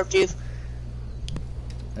face and sharp teeth.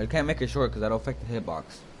 I can't make it short because that'll affect the hitbox.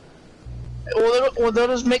 Well, they'll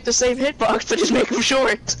just make the same hitbox, but just make them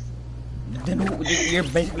short. Then you're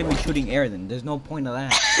basically be shooting air. Then there's no point of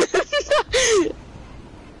that.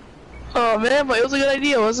 Oh man, but it was a good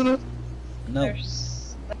idea, wasn't it? No. There's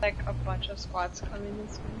like a bunch of squads coming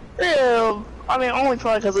this way. Yeah, I mean, only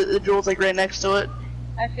probably because the jewel's like right next to it.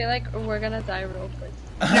 I feel like we're gonna die real quick.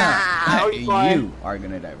 Nah, you are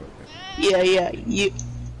gonna die real quick. Yeah, you.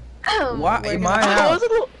 Why in my house?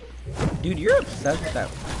 Dude, you're obsessed with that.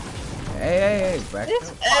 Hey, back up.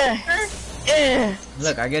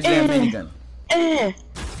 Look, I get that minigun.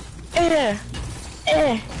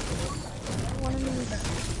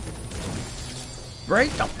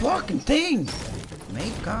 Break the fucking thing!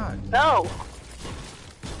 May God. No.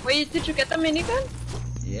 Wait, did you get the minigun?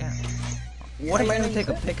 Yeah. What am I gonna take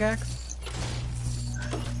a pickaxe?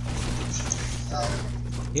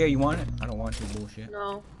 Here, you want it? I don't want your bullshit.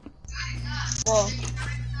 No. Well.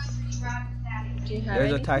 Do you have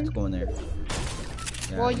There's a anything? tactical in there.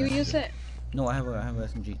 Yeah, Well, you use it. No, I have a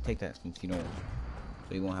SMG. Take that since you don't.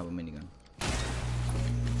 So you won't have a minigun.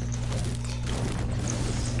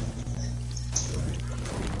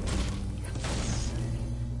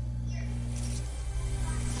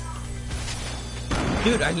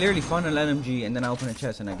 Dude, I literally found an LMG and then I open a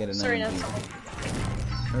chest and I get an Sorry, LMG.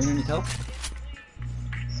 not Are you need help?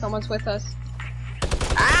 someone's with us.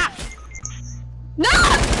 Ah! No!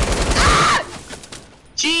 Ah!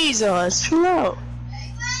 Jesus, no.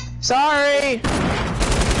 Sorry.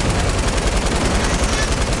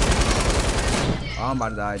 Oh, I'm about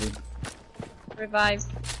to die, dude. Revive.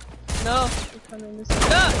 No. You're coming this way.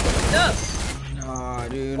 No! Nah,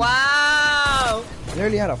 dude. No! Wow! I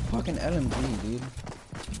literally had a fucking LMG, dude.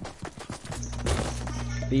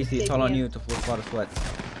 BC, it's all on you to full spot of sweat.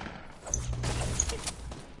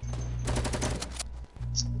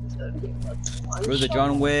 It was a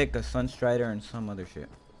John Wick, a Sunstrider, and some other shit.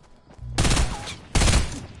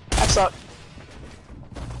 I suck.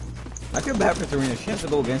 I feel bad for Serena. She has to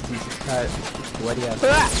go against these fat, sweaty ass.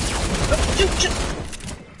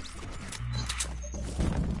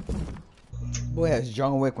 Boy has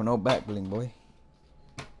John Wick with no back bling, boy.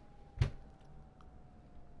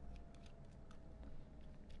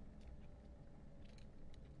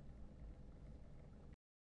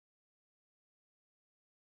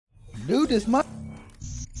 Dude, this my.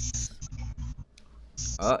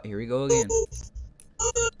 Oh, here we go again.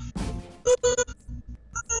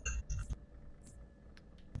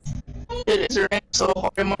 Is there rain so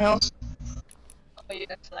hard in my house? Oh, yeah,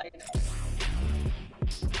 that's like...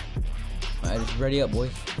 Alright, just ready up,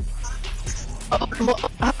 boys.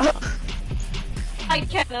 I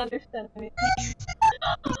can't understand anything.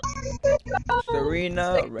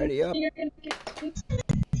 Serena, ready up.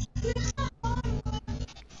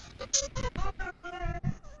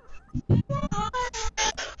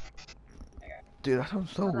 Dude, that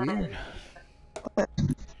sounds so weird. I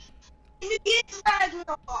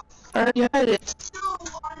already had it.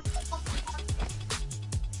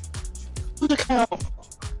 Who's the cow?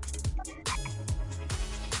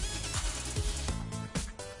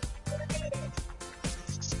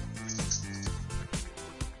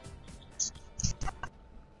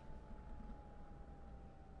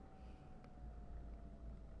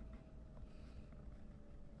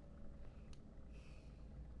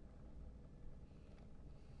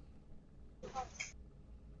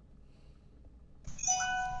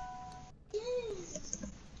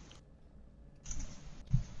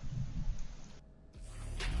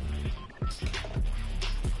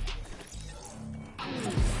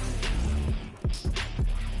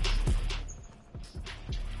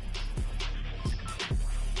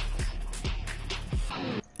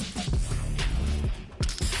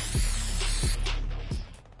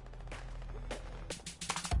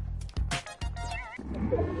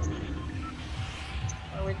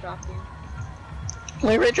 Are we dropping?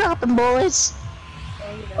 We're dropping, boys.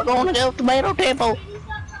 We're going to go to Tomato Temple.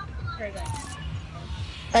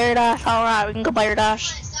 Paradise, alright, we can go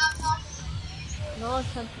Paradise. No,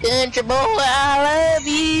 it's not. Country boy, I love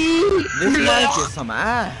you. This mic is some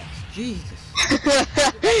ass. Jesus.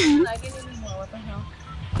 Lagging anymore, what the hell?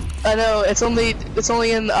 I know, it's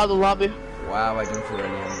only in the other lobby. Wow, I don't feel really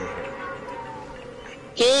hungry.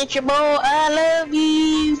 Country boy, I love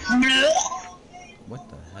you. What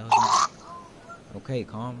the hell? Okay,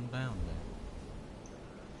 calm down.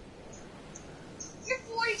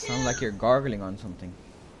 Sounds like you're gargling on something.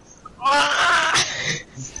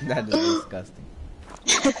 That is disgusting.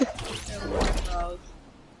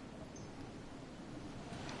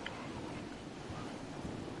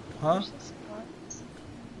 Huh?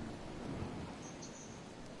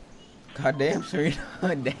 God damn, Serena.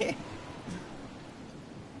 Damn. Wait,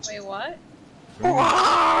 what?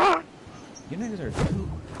 Serena. You niggas are too.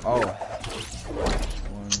 Oh.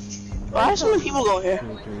 Why are so many people going here? 2,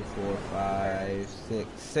 3, 4, 5, 6.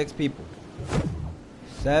 6 people.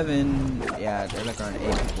 7. Yeah, they're like around 8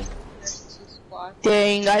 people.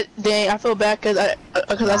 Dang, I feel bad because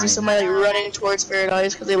I see somebody like running towards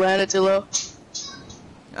Paradise because they landed too low.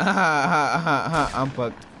 I'm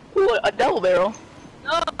fucked. Ooh, a double barrel.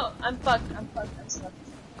 No! I'm fucked. No!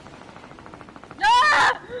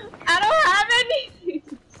 I don't have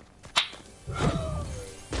anything!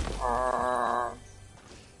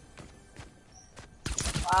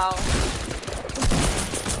 Wow.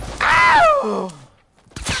 Oh.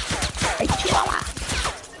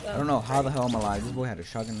 I don't know how the hell I'm alive. This boy had a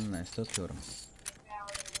shotgun and I still killed him.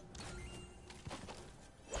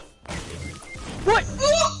 What?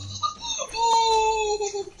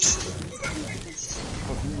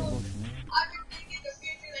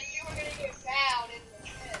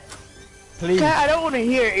 Please. God, I don't want to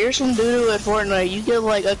hear it. You're some doo-doo at Fortnite. You get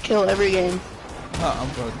like a kill every game. I'm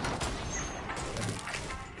fucked.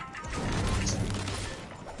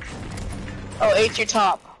 Oh, 8's your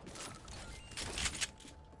top.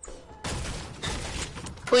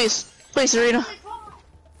 Please, Serena.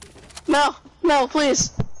 No, no,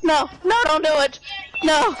 please. No, no, don't do it.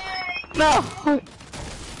 No, no.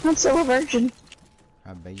 I'm still a virgin.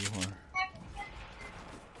 I bet you are.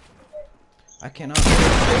 I cannot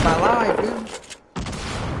save my life, dude.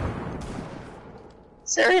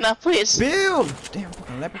 Serena, please. Build! Damn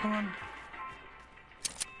fucking leprechaun.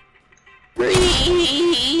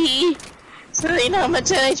 Free. Serena, I'm at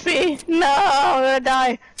 10 HP. No, I'm gonna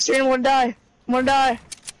die. Serena, I'm gonna die. I'm gonna die.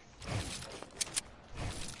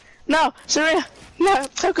 No, Serena. No,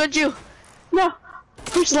 how could you? No.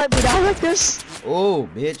 Please let me die like this. Oh,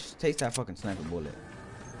 bitch. Taste that fucking sniper bullet.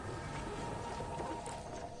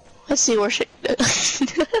 Let's see where she...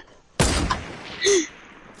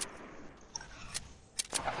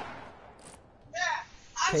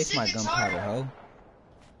 Taste my gunpowder, ho.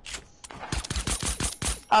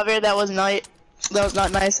 Javier, that was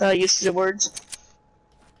not nice usage of words.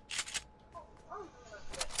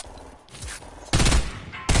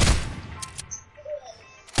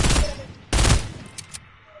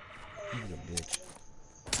 He's a bitch.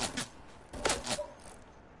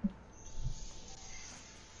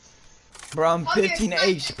 Bro, I'm 15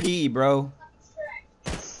 HP, bro.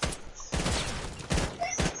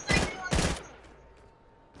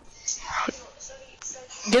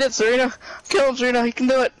 Get it, Serena. Kill him, Serena. You can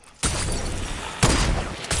do it.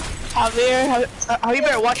 Javier, you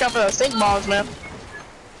better watch out for those stink bombs, man.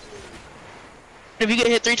 If you get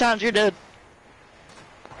hit 3 times, you're dead.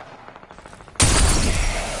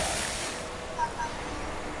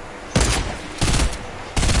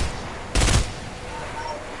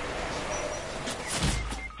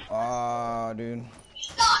 Aw, dude.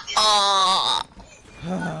 Ah.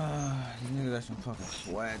 These niggas are some fucking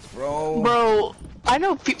sweats, bro. Bro, I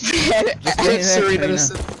know people had Just get in there, Serena.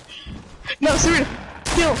 No, Serena.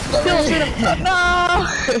 Kill, Serena. No.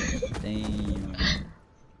 Damn.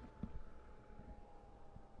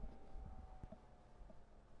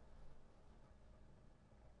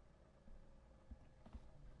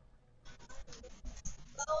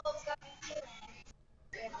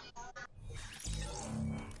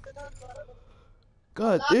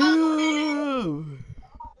 God damn.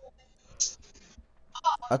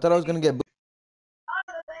 I thought I was gonna get.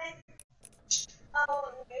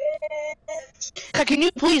 Can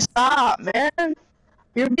you please stop, man?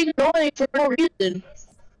 You're being annoying for no reason.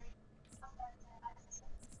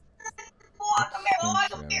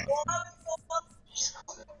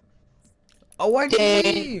 Oh, why'd you Dang.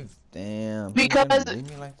 leave? Damn. He was Because gonna leave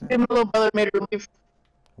me like that? your little brother made her leave.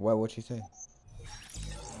 Why? What'd she say?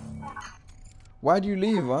 Why'd you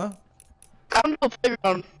leave, huh? I don't know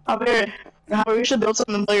playground. Javier, we should build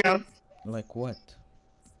something in the playground. Like what?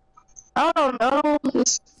 I don't know.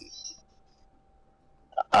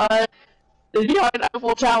 The giant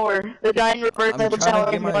Eiffel Tower. The giant reverse I'm Eiffel trying Tower, to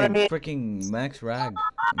if get you know what I my mean. freaking max rag.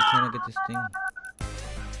 I'm trying to get this thing.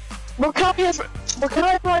 What kind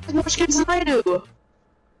of have more skins than I do?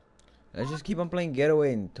 Let's just keep on playing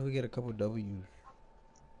getaway until we get a couple W's.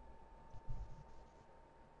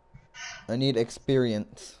 I need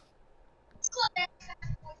experience.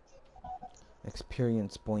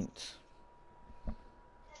 Experience points.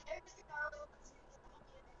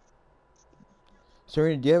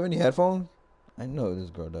 Sorry, do you have any headphones? I know this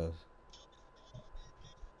girl does.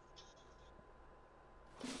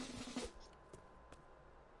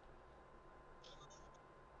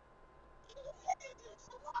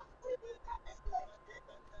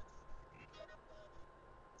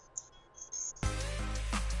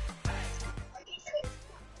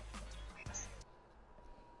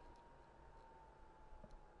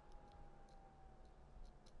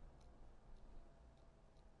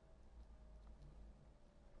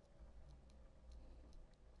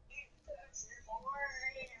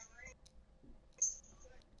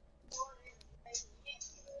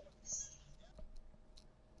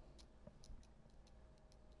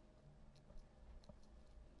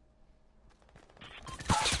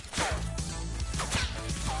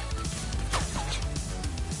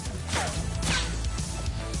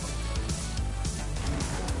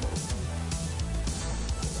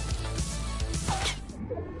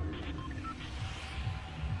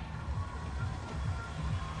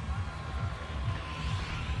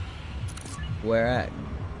 Where at?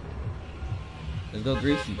 Let's go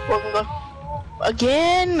greasy.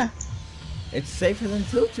 Again? It's safer than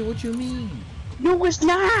tilted, what you mean? No, it's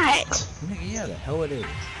not. Nigga, yeah, the hell it is.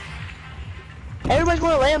 Everybody's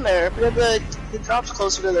gonna land there because the drop's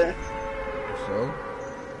closer to there. So?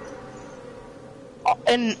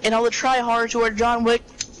 And all the tryhards who are John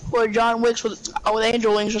Wicks with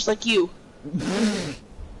angel wings just like you.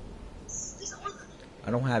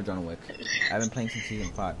 I don't have John Wick. I haven't played since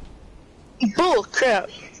season 5. Bull crap.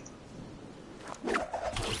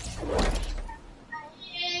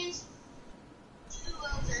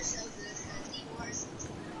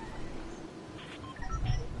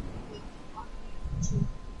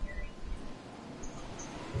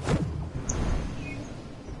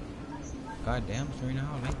 God damn, Serena,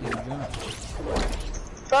 how late did you join?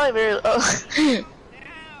 Probably very. Oh.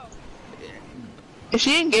 Is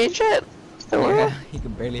she engaged yet? Yeah, he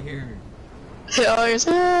can barely hear her. Oh, you're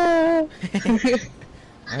so... I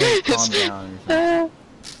heard calm down or something.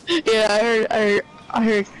 Yeah, I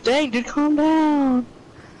heard. Dang, dude, calm down.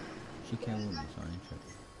 She can't win me, so I ain't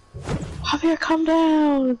tripping. Javier, calm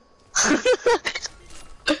down.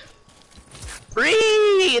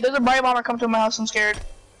 Free! There's a bright bomber coming to my house. I'm scared.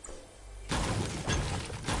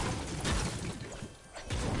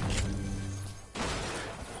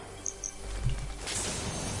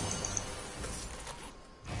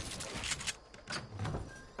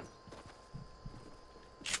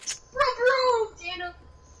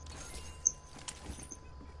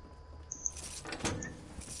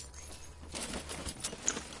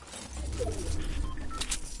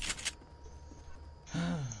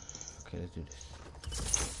 Okay, let's do this.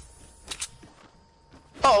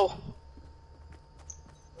 Oh.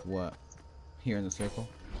 What? Here in the circle?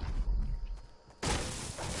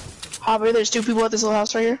 Javier, there's 2 people at this little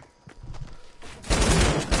house right here.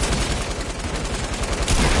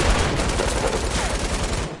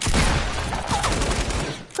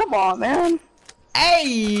 Come on, man.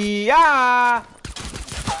 Hey, yeah.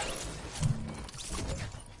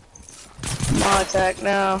 My attack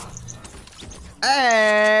now.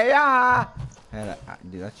 Hey, yeah.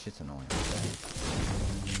 Dude, that shit's annoying.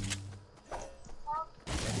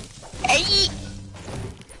 Hey!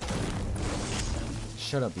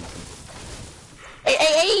 Shut up, Ethan.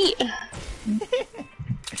 Hey!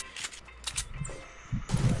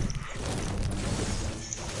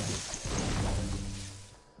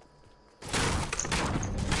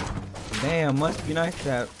 Damn, must be nice to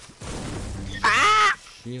have Ah!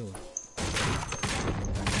 shield.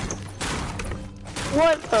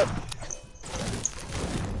 What the?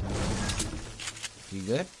 You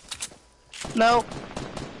good? No.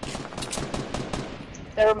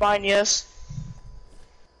 Never mind, yes.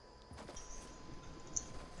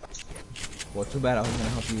 Well, too bad I was gonna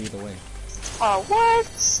help you either way. Oh,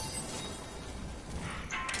 what?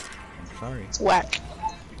 I'm sorry. It's whack.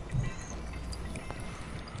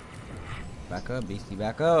 Back up, beastie,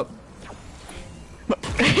 back up.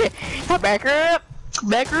 Back her up.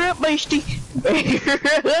 Back her up, beastie. Back her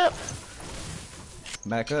up.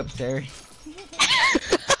 Back up, Terry.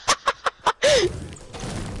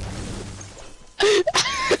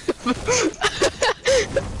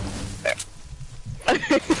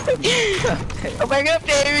 Oh, back up,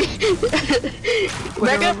 Terry.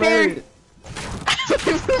 Back up, Terry.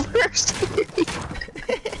 Reverse.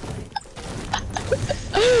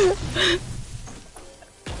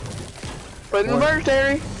 Put in reverse,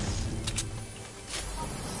 Terry.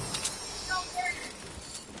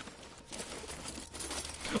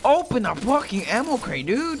 Open the fucking ammo crate,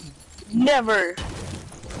 dude. Never.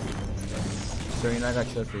 Serena, I got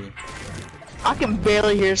shit for you. I can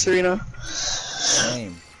barely hear Serena.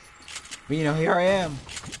 Same. But you know, here I am.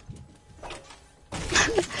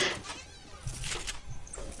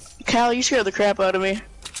 Cal, you scared the crap out of me.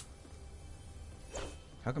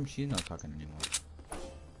 How come she's not talking anymore?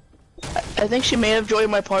 I think she may have joined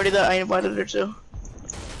my party that I invited her to.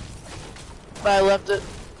 But I left it.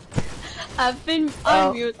 I've been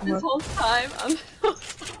on mute this whole time. I'm so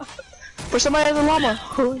sorry. For somebody has a llama.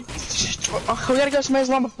 We gotta go, somebody has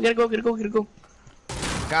a llama. We gotta go.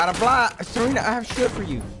 Gotta block. Serena, I have shit for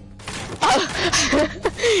you.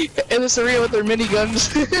 And the Serena with their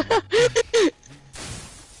miniguns.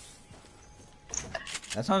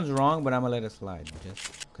 That sounds wrong, but I'm gonna let it slide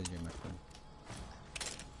just because you're my friend.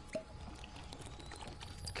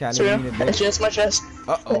 Callie, you need a Serena, dick? that's my chest.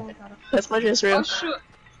 Uh-oh. That's my chest, Serena. Oh shoot.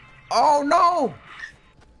 Oh no!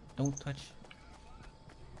 Don't touch.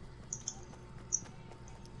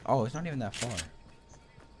 Oh, it's not even that far.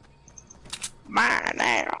 Mine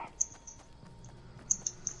now.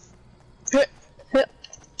 Hit.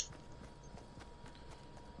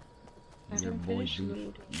 Your boy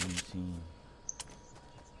Duke 19.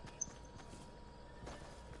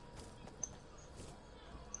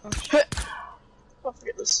 Hit. I'll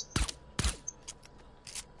forget this.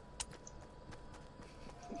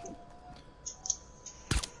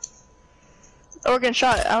 Oh, we're getting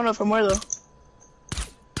shot. I don't know from where though.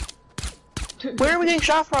 Where are we getting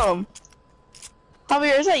shot from?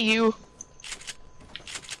 Javier, is that you?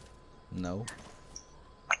 No.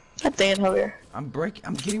 God dang it, Javier. I'm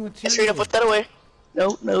getting with Straight up, put that away.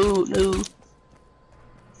 No.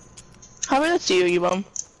 Javier, that's you bum.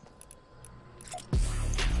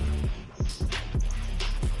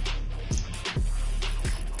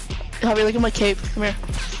 Javier, look at my cape. Come here.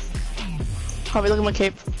 Javier, look at my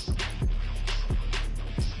cape.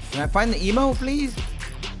 Can Can I find the emo, please?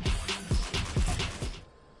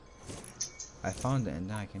 I found it and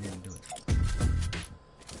then I can't even do it.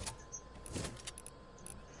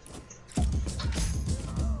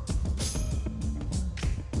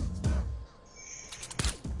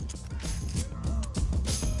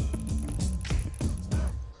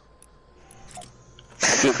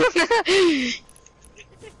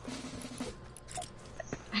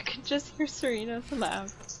 I could just hear Serena's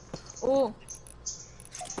laugh. Oh.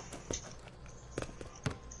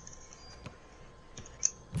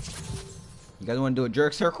 You guys want to do a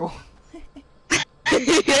jerk circle?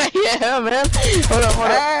 yeah, man. Hold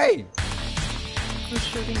on. Hey! Who's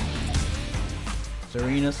shooting?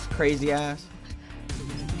 Serena's crazy ass.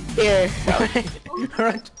 Here.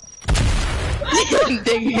 Right.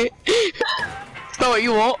 Dang it. No,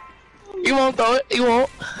 you won't. You won't throw it. You won't.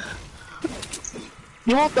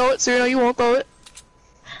 You won't throw it, Serena. You won't throw it.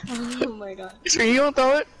 Oh my god. Serena, you won't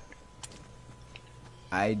throw it.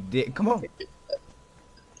 I did. Come on.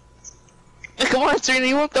 Come on, Serena.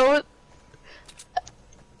 You won't throw it.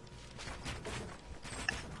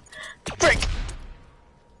 Frick.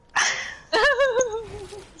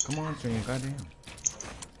 Come on, Serena. Goddamn.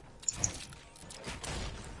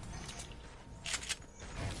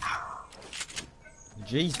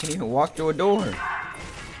 Jeez, can't even walk through a door.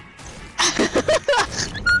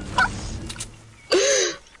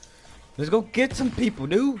 Let's go get some people,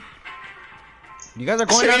 dude. You guys are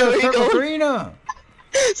going down the circle, Serena.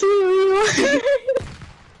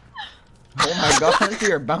 Oh my god,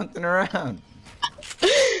 you're bouncing around. Oh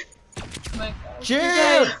my god.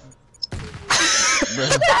 Chill. Bro.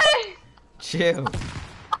 Chill.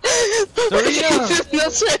 Serena.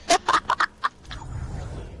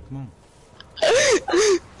 Come on.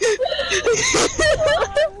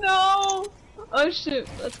 Oh no! Oh shoot,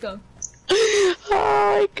 let's go. Oh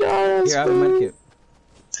my god. Here, I have a medkit.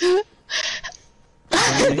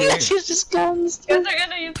 She's just guns. You guys are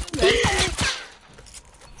gonna use the medkit?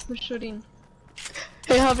 Who's shooting?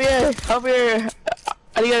 Hey Javier,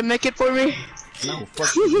 are you gonna make it for me? No,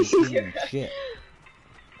 fuck you, you shit.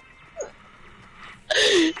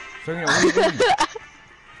 Serena, what are you doing?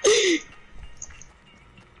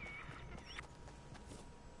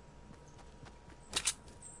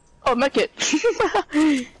 Oh, make it.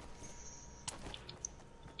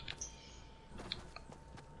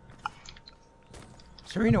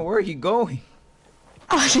 Serena, where are you going?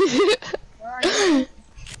 Where are you?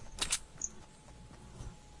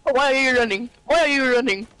 Why are you running? Why are you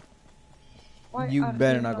running? Why You are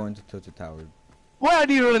better not go into Tilted Tower. Why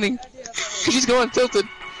are you running? She's going tilted.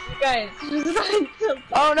 You guys, she's going to.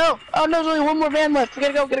 Oh no! Oh no! There's only one more van left. We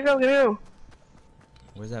gotta go! Gotta go! Gotta go!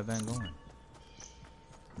 Where's that van going?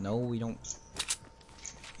 No, we don't.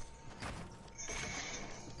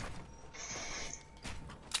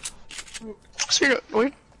 Spirit,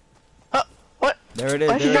 wait. What? There it is.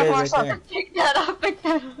 Why There did it you is, drop right my there. Pick that up, pick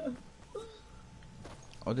that up.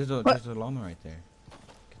 Oh, there's a llama right there.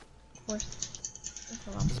 Where's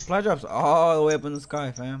the llama? The supply drops all the way up in the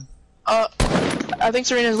sky, fam. I think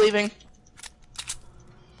Serena's leaving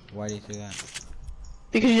Why do you say that?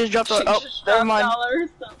 because she just dropped. She Oh, just never dropped mind. dollars.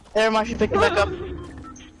 Never mind. She picked it back up.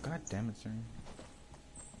 God damn it, Serena.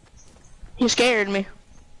 You scared me.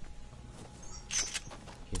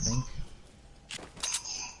 You think?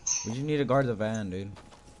 We just need to guard the van, dude.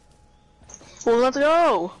 Well, let's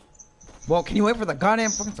go. Well, can you wait for the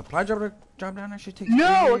goddamn fucking supply drop to drop down? That shit takes No,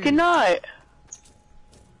 I years. cannot.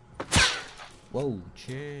 Whoa,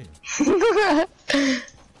 chill.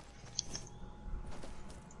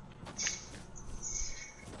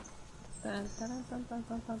 Dun, dun, dun, dun,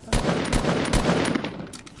 dun, dun, dun.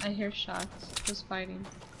 I hear shots. Who's fighting?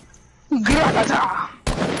 Grata. Are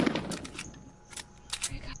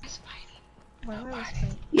you guys fighting? Why are we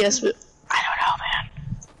fighting? Yes, but I don't know,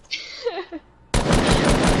 man.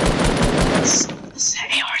 This is an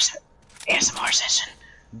ASMR session.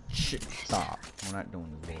 Shit, stop. We're not doing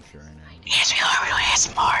this bullshit right now. Yes, we are. We're doing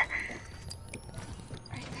ASMR.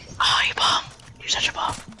 Oh, you bum. You're such a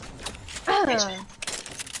bum.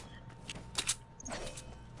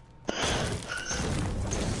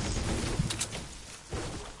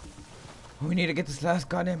 We need to get this last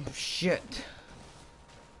goddamn shit.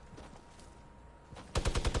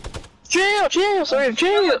 Chill, Serena,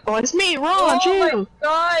 chill. Oh, it's me, Ron, Oh chill. my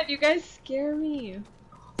god, you guys scare me.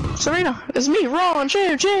 Serena, it's me, Ron,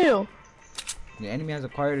 chill. The enemy has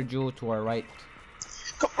acquired a jewel to our right.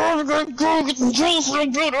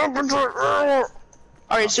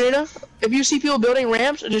 Alright, Serena, if you see people building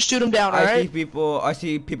ramps, just shoot them down, I alright?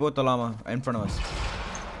 see people with the llama in front of us.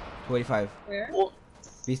 285. Where?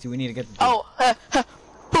 Beastie, we need to get the jewel. Oh,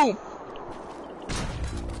 boom.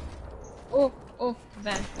 Oh, oh,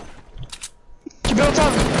 then. You build on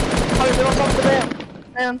top. Oh, you build on top of the dam.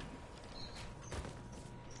 Man.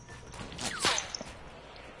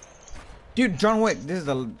 Dude, John Wick, this is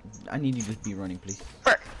a. I need you to be running, please.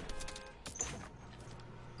 Frick.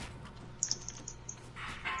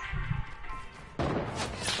 You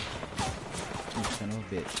son of a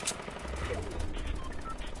bitch.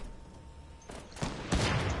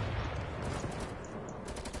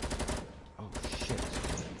 Oh shit.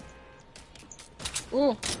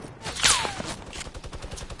 Ooh.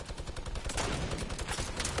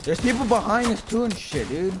 There's people behind us too and shit,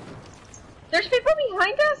 dude. There's people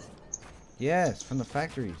behind us? Yes, from the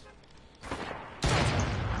factories.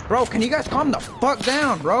 Bro, can you guys calm the fuck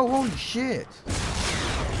down, bro? Holy shit.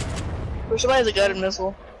 Somebody has a guided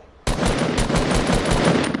missile.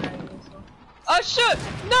 Oh shoot!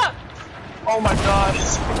 No! Oh my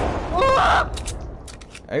gosh.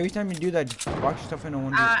 Every time you do that, just box yourself in a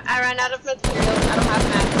one. I ran out of materials. I don't have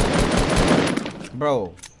mats.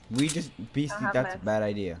 Bro, we just beastie. have That's a mats. bad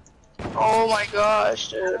idea. Oh my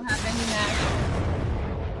gosh, I dude. don't have any mats.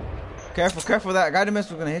 Careful, careful. That guided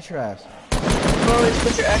missile gonna hit your ass. Bro, it's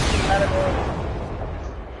put your action out of it.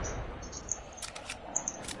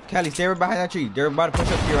 Callie, stay right behind that tree. They're about to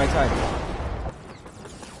push up to your right side.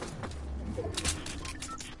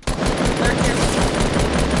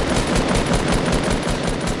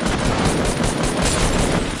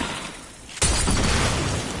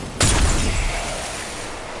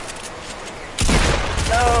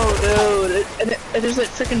 No, dude. It is like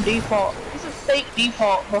freaking default. He's a fake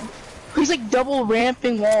default, bro. He's like double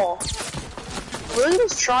ramping wall. Look at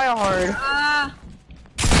this try hard. Ah!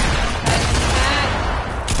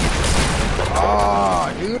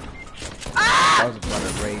 Oh, dude. I was about to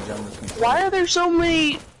rage on this controller. Why are there so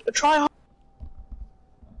many try hard?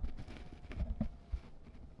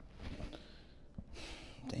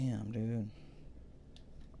 Damn, dude.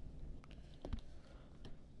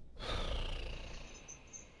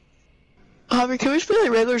 Javier, can we just play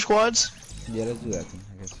like regular squads? Yeah, let's do that then.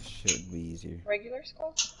 I guess it should be easier. Regular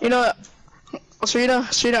skull? You know, Serena,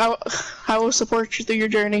 I will support you through your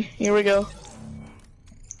journey. Here we go.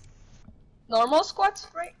 Normal squats,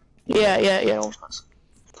 right? Yeah.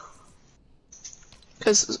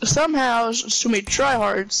 Because somehow, there's too many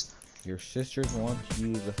tryhards. Your sisters want to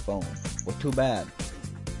use the phone. Well, too bad.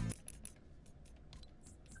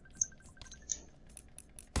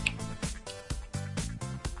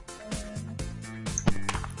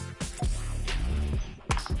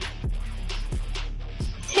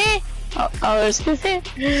 There's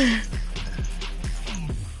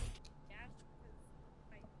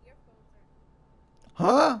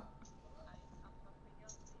Huh?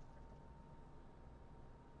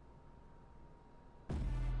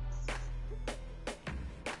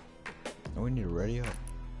 Oh, we need to radio.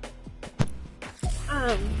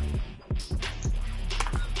 Can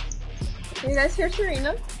you guys hear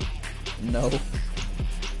Serena? No.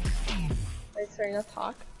 Like Serena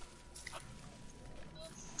talk?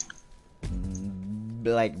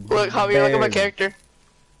 Like. Look, Javier, look at my barely. character.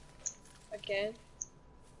 Again?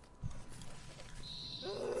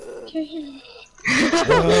 Okay.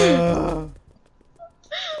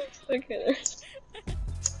 Okay.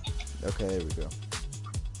 Okay, there we go.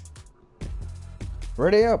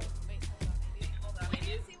 Ready up.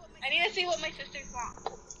 I need to see what my sisters want.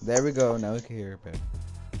 There we go. Now we can hear it better.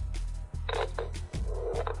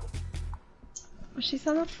 She's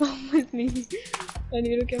on the phone with me. I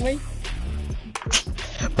need to get my.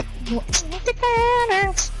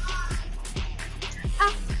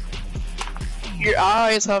 Your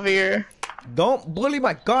eyes, Javier. Don't bully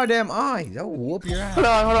my goddamn eyes. I'll whoop your ass. Hold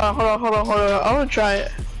on. I wanna try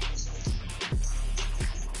it.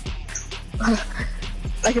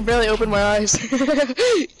 I can barely open my eyes. Alright,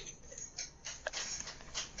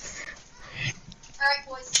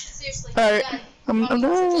 boys, seriously. Alright, I'm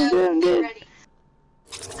done. Ready.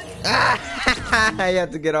 I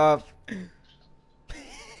had to get off. He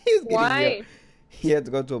was getting Why? yelled. He had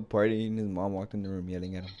to go to a party and his mom walked in the room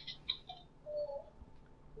yelling at him.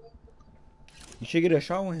 You should get a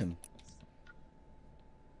shot with him.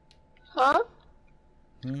 Huh?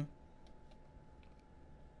 Hmm?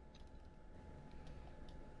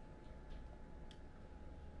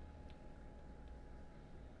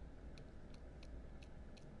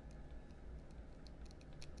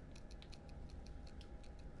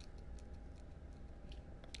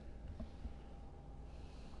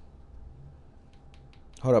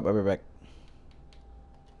 Hold up, I'll be back.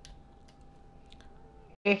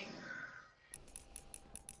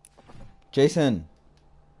 Jason.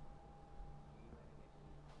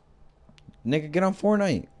 Nigga, get on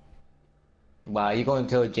Fortnite. Wow, you going to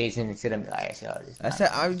tell Jason instead of me? I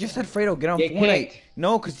just said Fredo, get on Get Fortnite. kicked.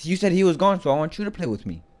 No, cause you said he was gone, so I want you to play with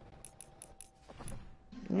me.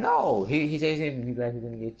 No, he says you guys are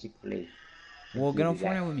gonna get Chick-fil-A. Well, get on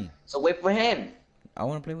Fortnite with me. So wait for him. I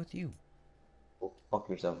want to play with you. Go fuck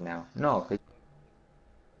yourself now. No,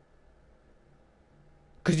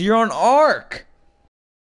 Cause you're on Arc.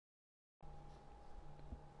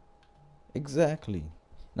 Exactly.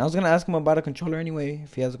 And I was gonna ask him about a controller anyway,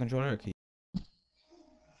 if he has a controller. did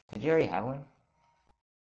you already have one?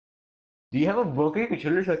 Do you have a broken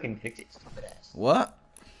controller so I can fix it? Stupid ass. What?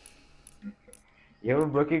 You have a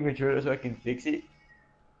broken controller so I can fix it?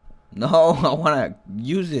 No, I wanna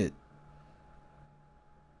use it.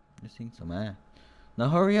 This thing's some ass. Now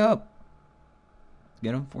hurry up.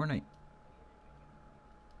 Get on Fortnite.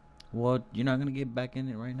 Well, you're not gonna get back in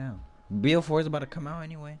it right now. BO4 is about to come out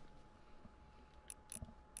anyway.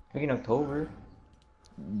 Maybe in October.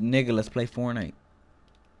 Nigga, let's play Fortnite.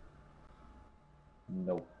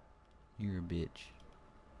 No. You're a bitch.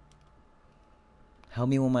 Help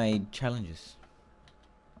me with my challenges.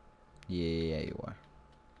 Yeah, you are.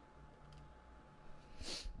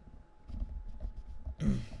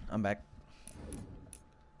 I'm back.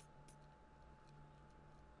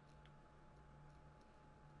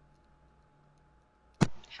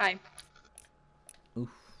 Hi. Oof.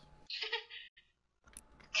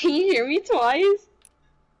 Can you hear me twice?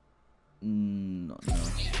 No.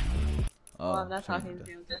 Oh, I'm not sorry, talking to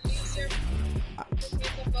the- you.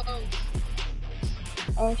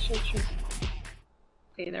 Oh, sure.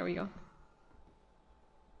 Okay, there we go.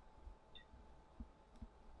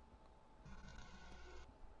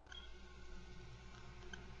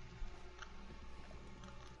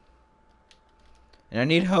 And I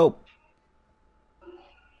need help.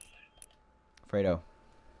 Fredo.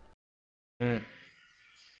 For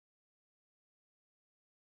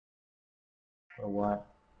what?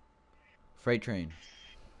 Freight train.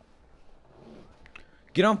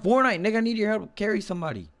 Get on Fortnite, nigga. I need your help to carry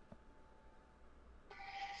somebody.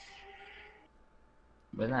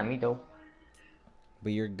 But not me though.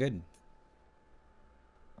 But you're good.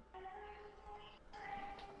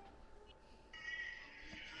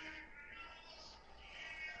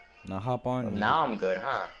 Now hop on. Well, Nigga. now I'm good,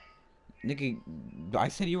 huh? Nigga, I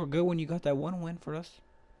said you were good when you got that one win for us.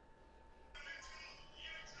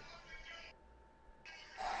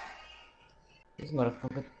 This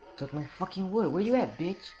motherfucker took my fucking wood. Where you at,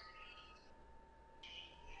 bitch?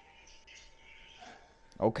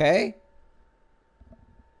 Okay.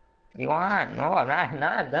 You want? No, I'm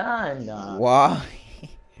not done, dog. Why?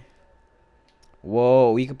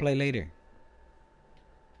 Whoa, we can play later.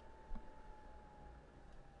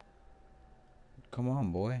 Come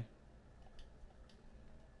on, boy.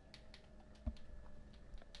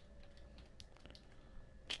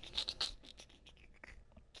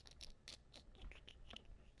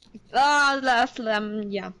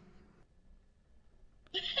 Yeah.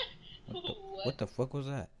 What the fuck was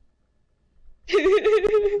that?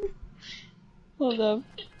 Hold up.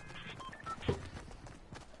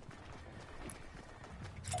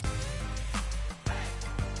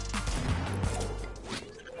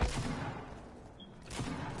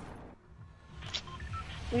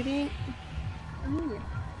 Waiting. Oh, yeah.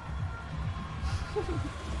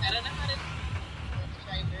 I don't know how to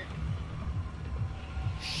driver.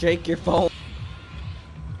 Shake your phone.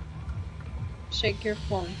 Shake your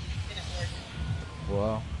phone. Didn't work.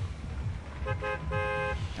 Well,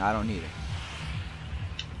 I don't need it.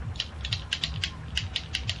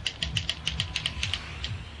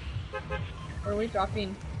 Where are we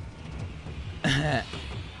dropping?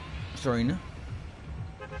 Serena.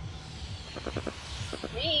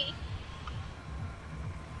 Me?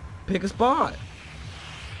 Pick a spot.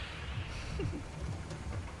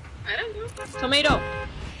 I don't know. Tomato.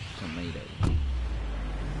 Tomato.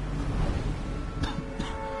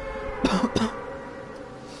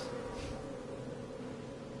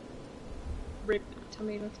 Rip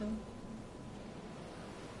tomato town.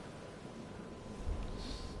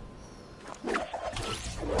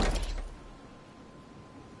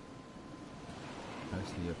 I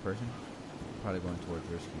see a person. Probably going towards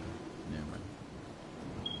rescue. Never mind.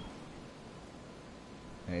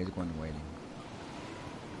 Hey, he's going to waiting.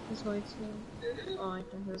 He's going to. Oh, I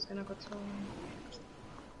think he was gonna go to.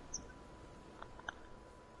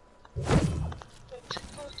 I don't know.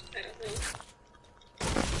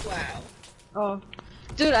 Wow. Oh,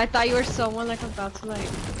 dude, I thought you were someone like about to like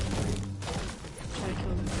try to kill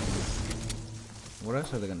me. What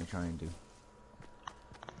else are they gonna try and do?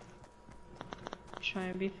 Try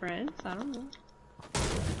and be friends? I don't know.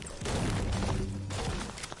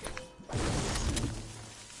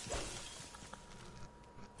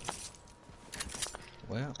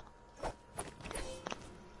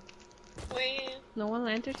 one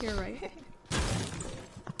landed here, right?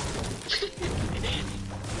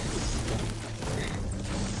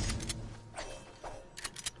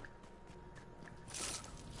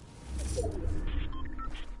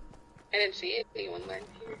 I didn't see anyone land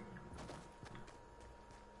here.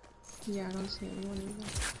 Yeah, I don't see anyone either.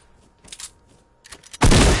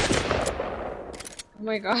 Oh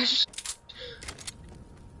my gosh.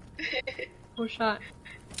 Who shot?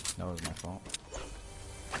 That was my fault.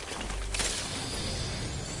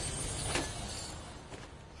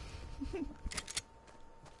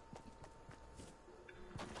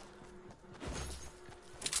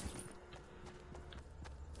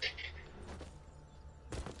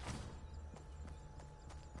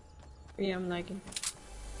 Yeah, I'm lagging.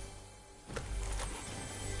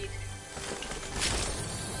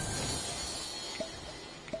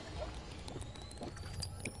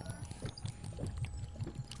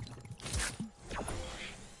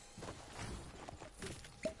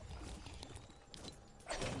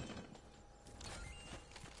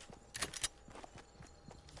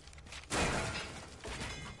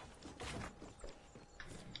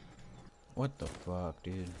 What the fuck,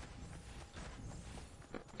 dude?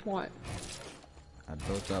 What? I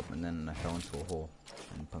built up and then I fell into a hole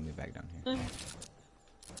and put me back down here.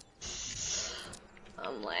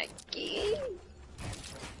 I'm lagging.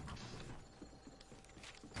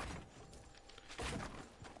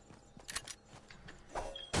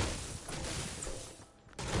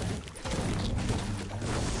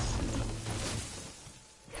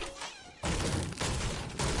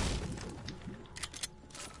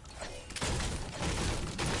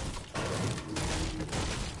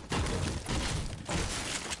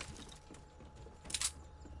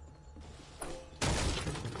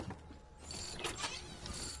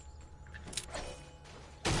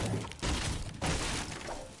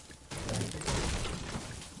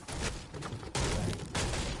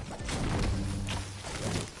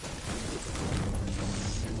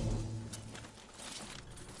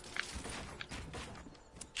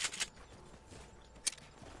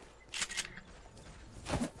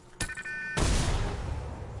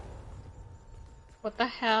 What the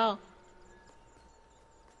hell?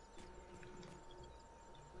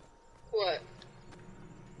 What?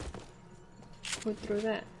 Who threw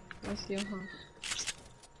that? That's you, huh?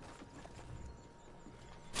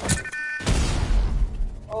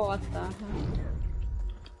 Oh, what the hell?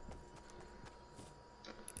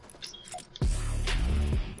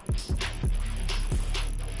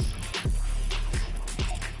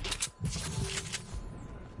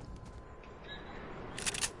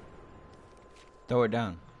 Throw it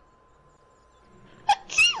down.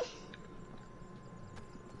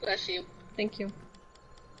 Bless you. Thank you.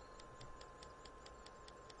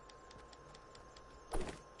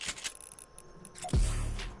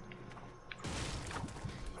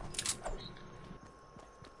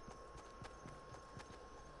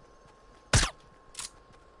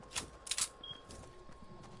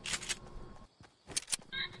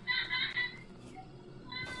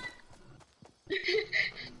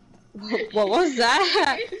 What was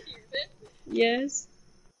that? Yes.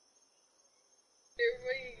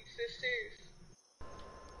 Everybody, sisters.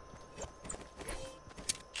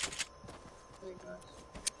 Oh my gosh.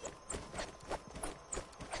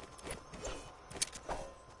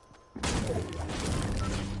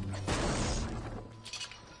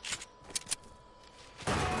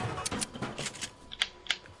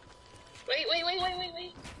 Wait.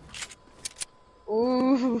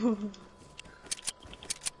 Ooh.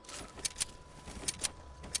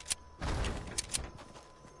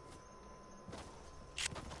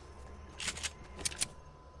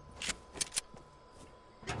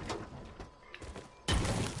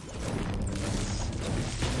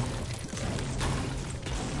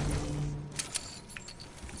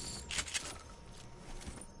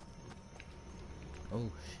 Oh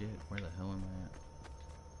shit, where the hell am I at?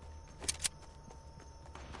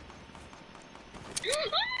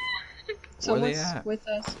 Someone's at? with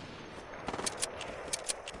us.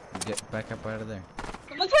 Get back up out of there.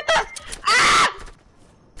 Someone's with us! Ah!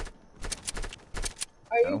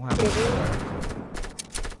 Are I you don't have kidding?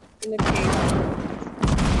 a In the cave.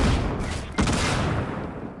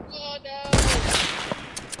 Oh no!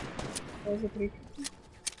 That was a 3.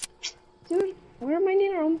 Dude, where am I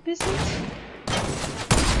in our own business?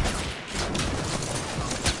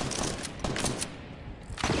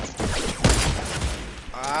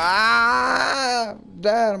 Ah,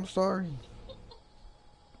 Dad, I'm sorry.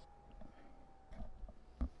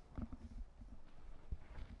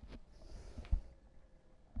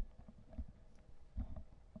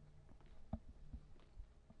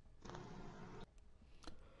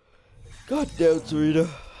 God damn, Serena.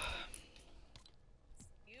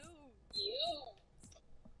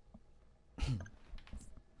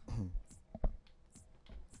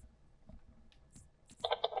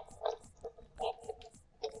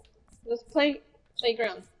 Let's play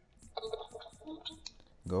playground.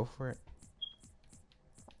 Go for it.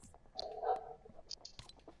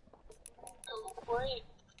 Go for it.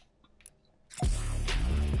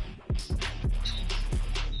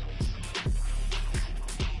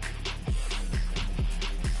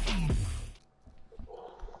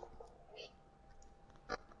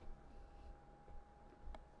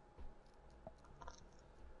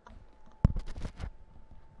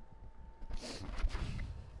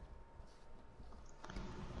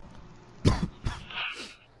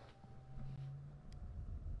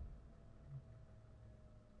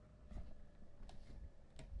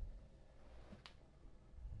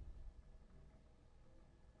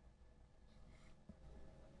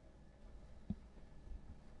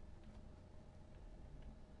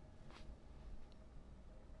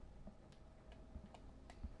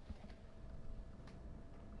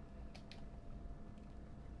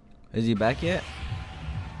 Is he back yet?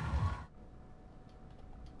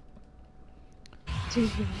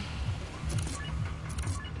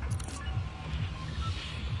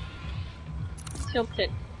 Tilted.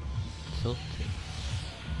 So.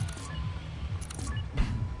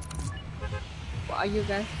 What are you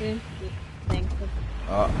guys doing? Thanks.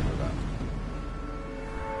 Oh, I forgot.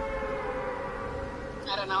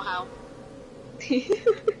 I don't know how.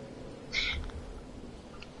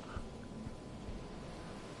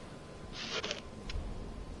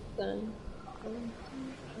 Done.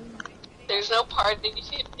 There's no party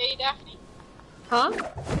today, Daphne. Huh?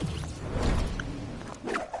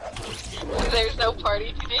 There's no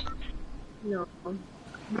party today. No.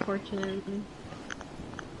 Unfortunately.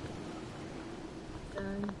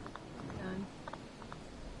 Done. Done.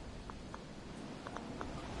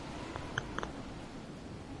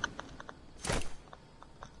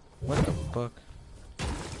 What the fuck?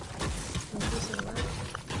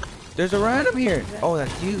 There's a random here. Oh,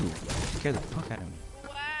 that's you. You scared the fuck out of me.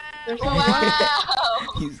 There's Wow!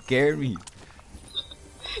 You scared me.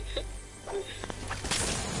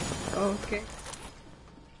 Okay.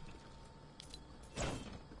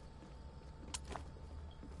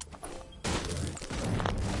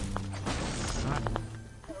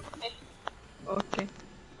 Okay. Okay.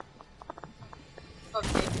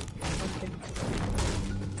 Okay.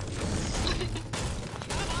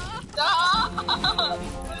 Stop!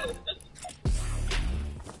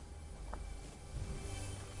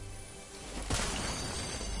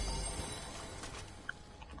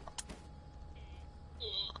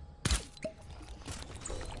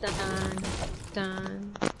 Done.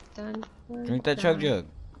 Done. Done. Drink that chug jug.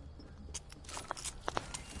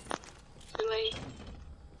 Too late.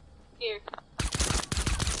 Here.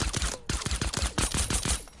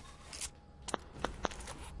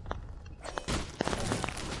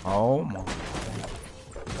 Oh my.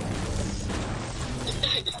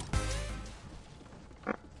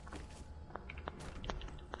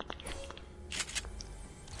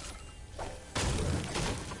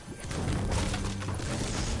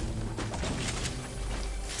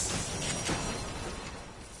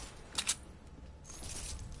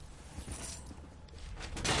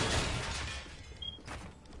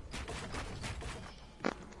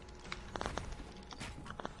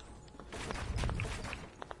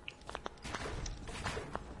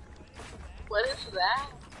 What is that?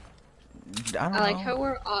 I don't I like know. how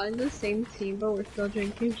we're on the same team, but we're still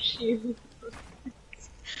drinking shoes.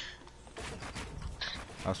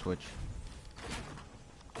 I'll switch.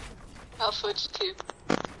 I'll switch too.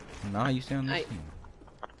 Nah, you stay on this I- team.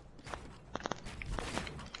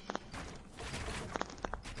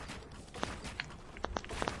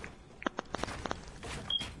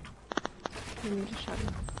 Let me just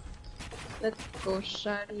shotty. Let's go,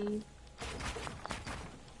 shotty.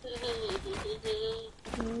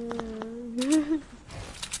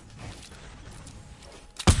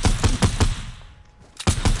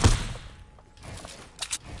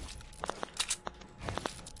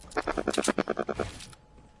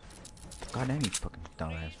 God damn, you fucking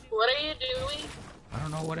dumbass. What are you doing? I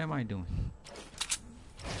don't know, what am I doing?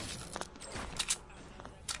 I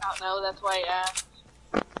don't know, that's why I asked.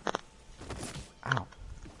 Ow.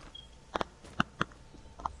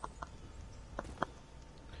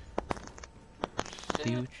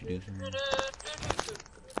 See what you do, sir.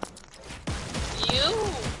 You!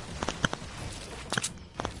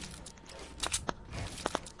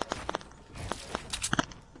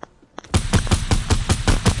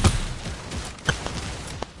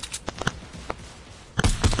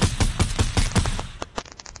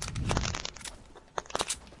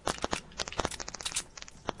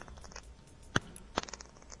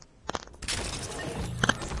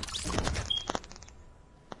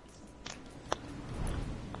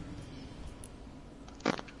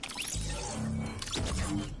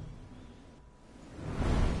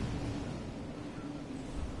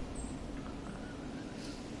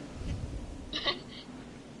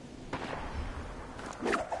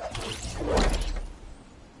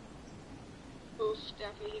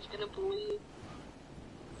 He's gonna bully you.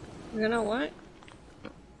 You're gonna what?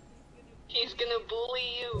 He's gonna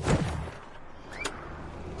bully you.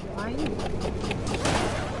 Why?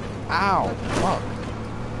 Ow! Fuck.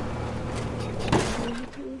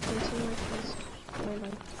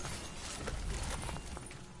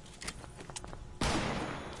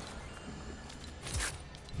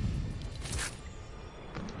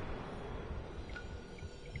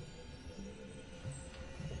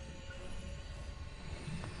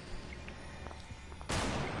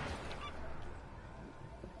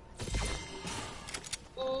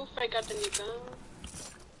 Oof, I got the new gun.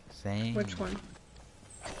 Same. Which one?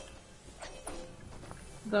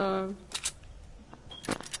 The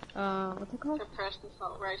what's it called? Suppressed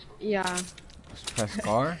assault rifle. Yeah. Just press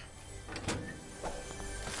R.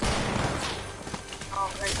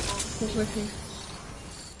 Assault rifle. Who's with me?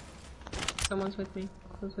 Someone's with me.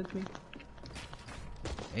 Who's with me?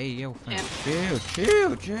 Hey, yo, friend. Yeah.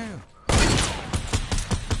 Chill.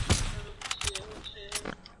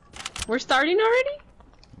 We're starting already?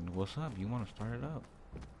 What's up? You want to start it up?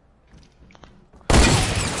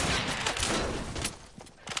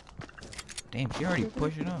 Damn, she already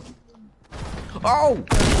pushing up. Oh!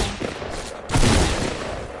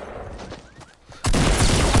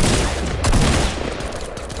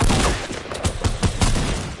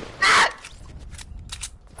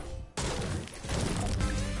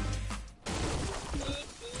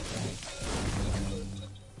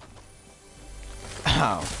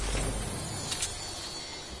 Ow.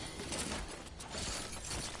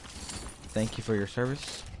 Thank you for your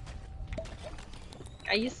service.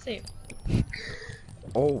 I used to.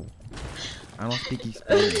 Oh. I don't speak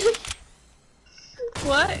Spanish.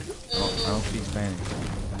 What? I don't speak Spanish. I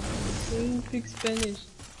don't speak Spanish.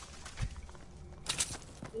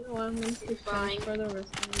 You know what? I'm gonna speak Spanish for the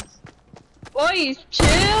rest of this. Boy, chill!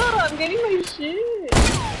 I'm getting my shit!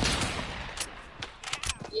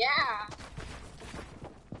 Yeah.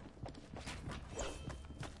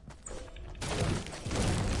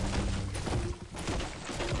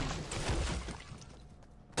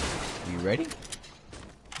 You ready?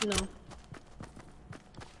 No.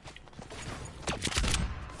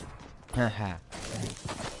 Haha.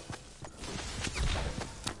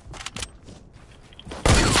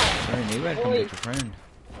 Friend, you better come get your friend.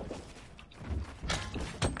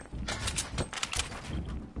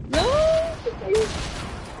 No!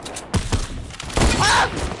 Ah!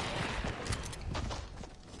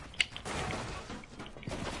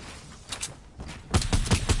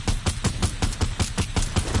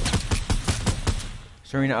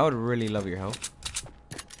 Serena, I would really love your help.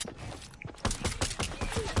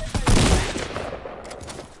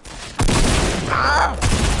 Ah!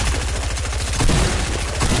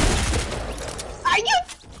 Are you?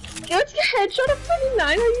 That's a headshot of 29?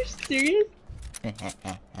 Are you serious? Here.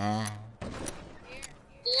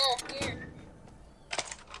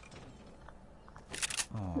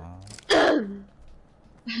 Aww.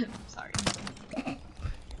 Sorry.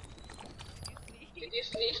 Did you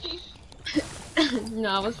sneeze? No,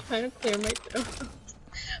 I was trying to clear my throat.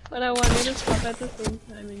 But I wanted to stop at the same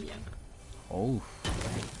time and yeah. Oh.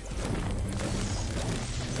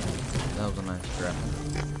 That was a nice strap.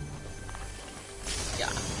 Yeah.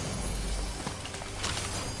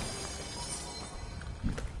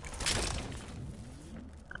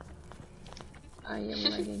 I am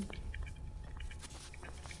lagging.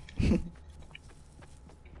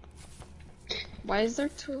 Why is there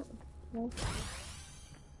two? No.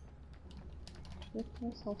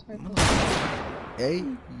 Hey.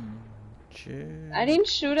 Chill. I didn't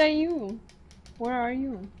shoot at you. Where are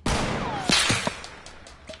you?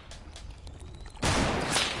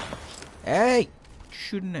 Hey!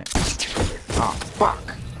 Shooting at. Ah,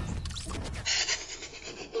 fuck!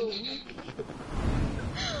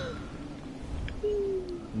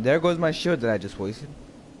 There goes my shield that I just wasted.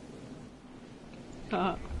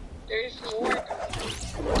 There's more.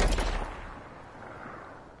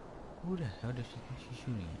 Who the hell does she think she's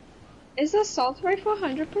shooting Is the assault rifle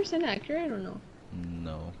 100% accurate? I don't know. at?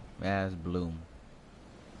 No. It has bloom.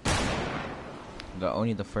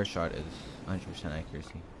 Only the first shot is 100%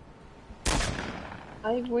 accuracy.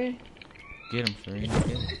 I will. Get him, Serena. Get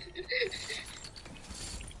him.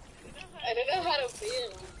 I don't know how to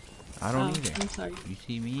feel. I don't either. I'm sorry. You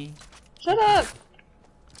see me? Shut up!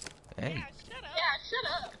 Hey. Yeah, shut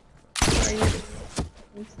up. Where are you?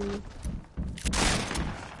 Let's see.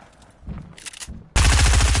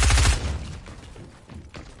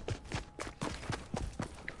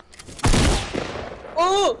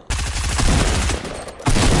 Oh!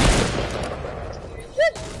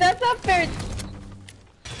 That's not fair.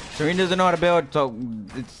 Serena doesn't know how to build, so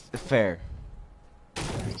it's fair.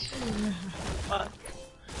 Fuck.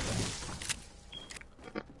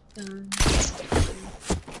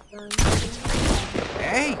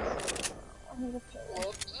 Hey! Whoops.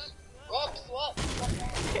 Whoops, what?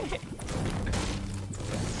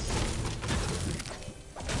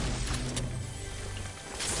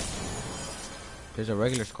 There's a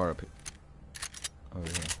regular scar up here. Over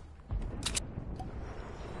here.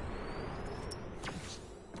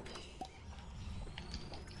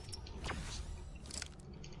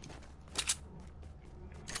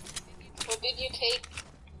 What did you take?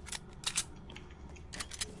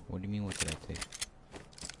 What do you mean, what did I take?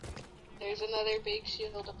 There's another big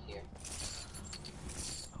shield up here.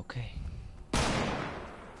 Okay.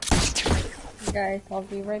 Guys, I'll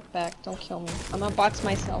be right back. Don't kill me. I'm gonna box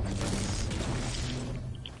myself.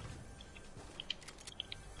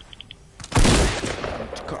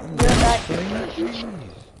 You're back.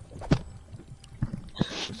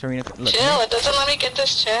 Serena, look. Chill, it doesn't let me get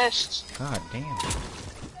this chest. God damn.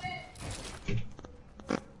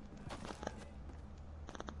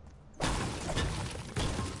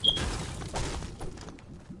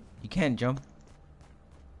 You can't jump.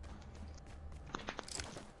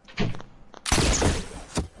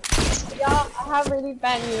 Yeah, I have really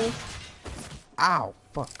bad news. Ow,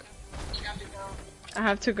 fuck. I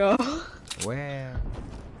have to go. Well.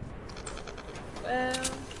 Well,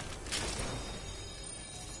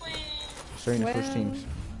 Serena, Well. first teams.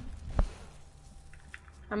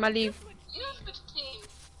 I'ma leave. You have 15.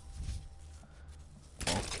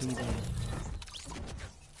 Okay then.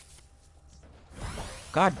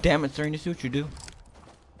 God damn it, Serena, see what you do.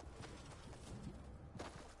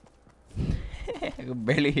 I can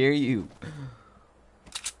barely hear you.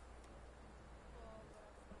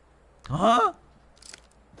 Huh?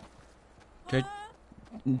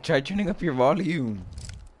 Try turning up your volume.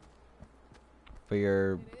 For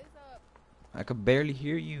your... I could barely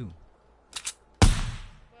hear you.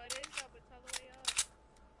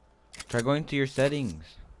 Try going to your settings.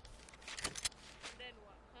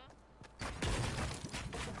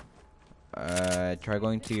 Try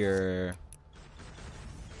going to your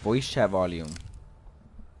voice chat volume.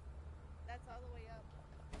 That's all the way up.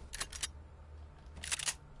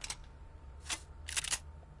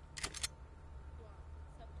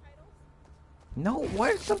 Subtitles? No,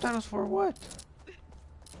 what subtitles for what?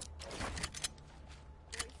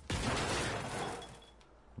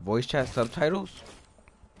 Voice chat subtitles?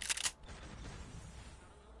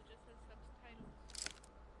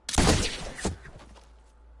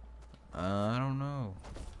 I don't know.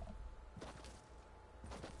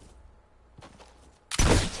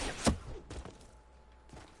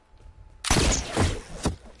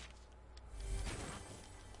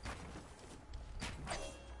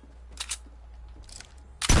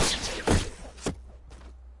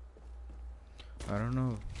 I don't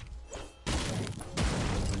know.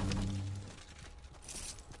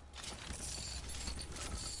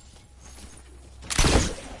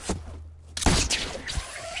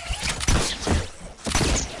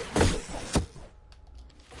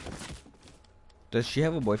 Does she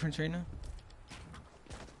have a boyfriend, Serena?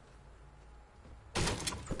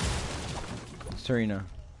 Serena.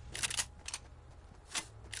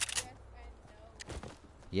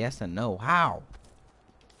 Yes and no. How?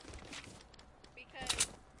 Because,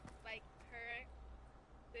 like,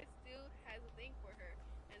 this dude has a thing for her,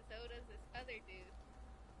 and so does this other dude.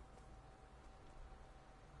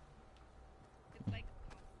 It's like,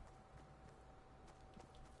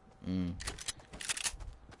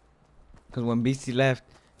 Because when BC left,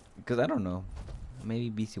 because I don't know. Maybe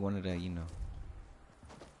BC wanted to, you know.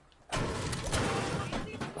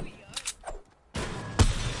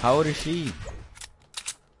 How old is she?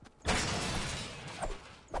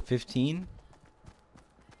 15?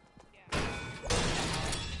 no,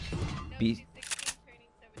 B- she's 16, turning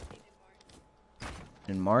 17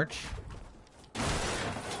 in March. In March?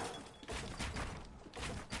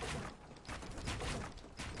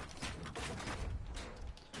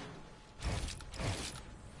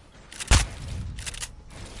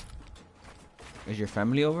 Is your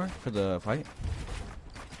family over for the fight?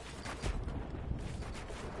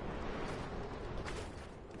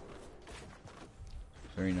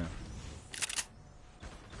 Serena. No,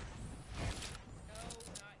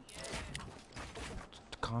 not yet.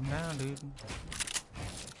 Calm down, dude.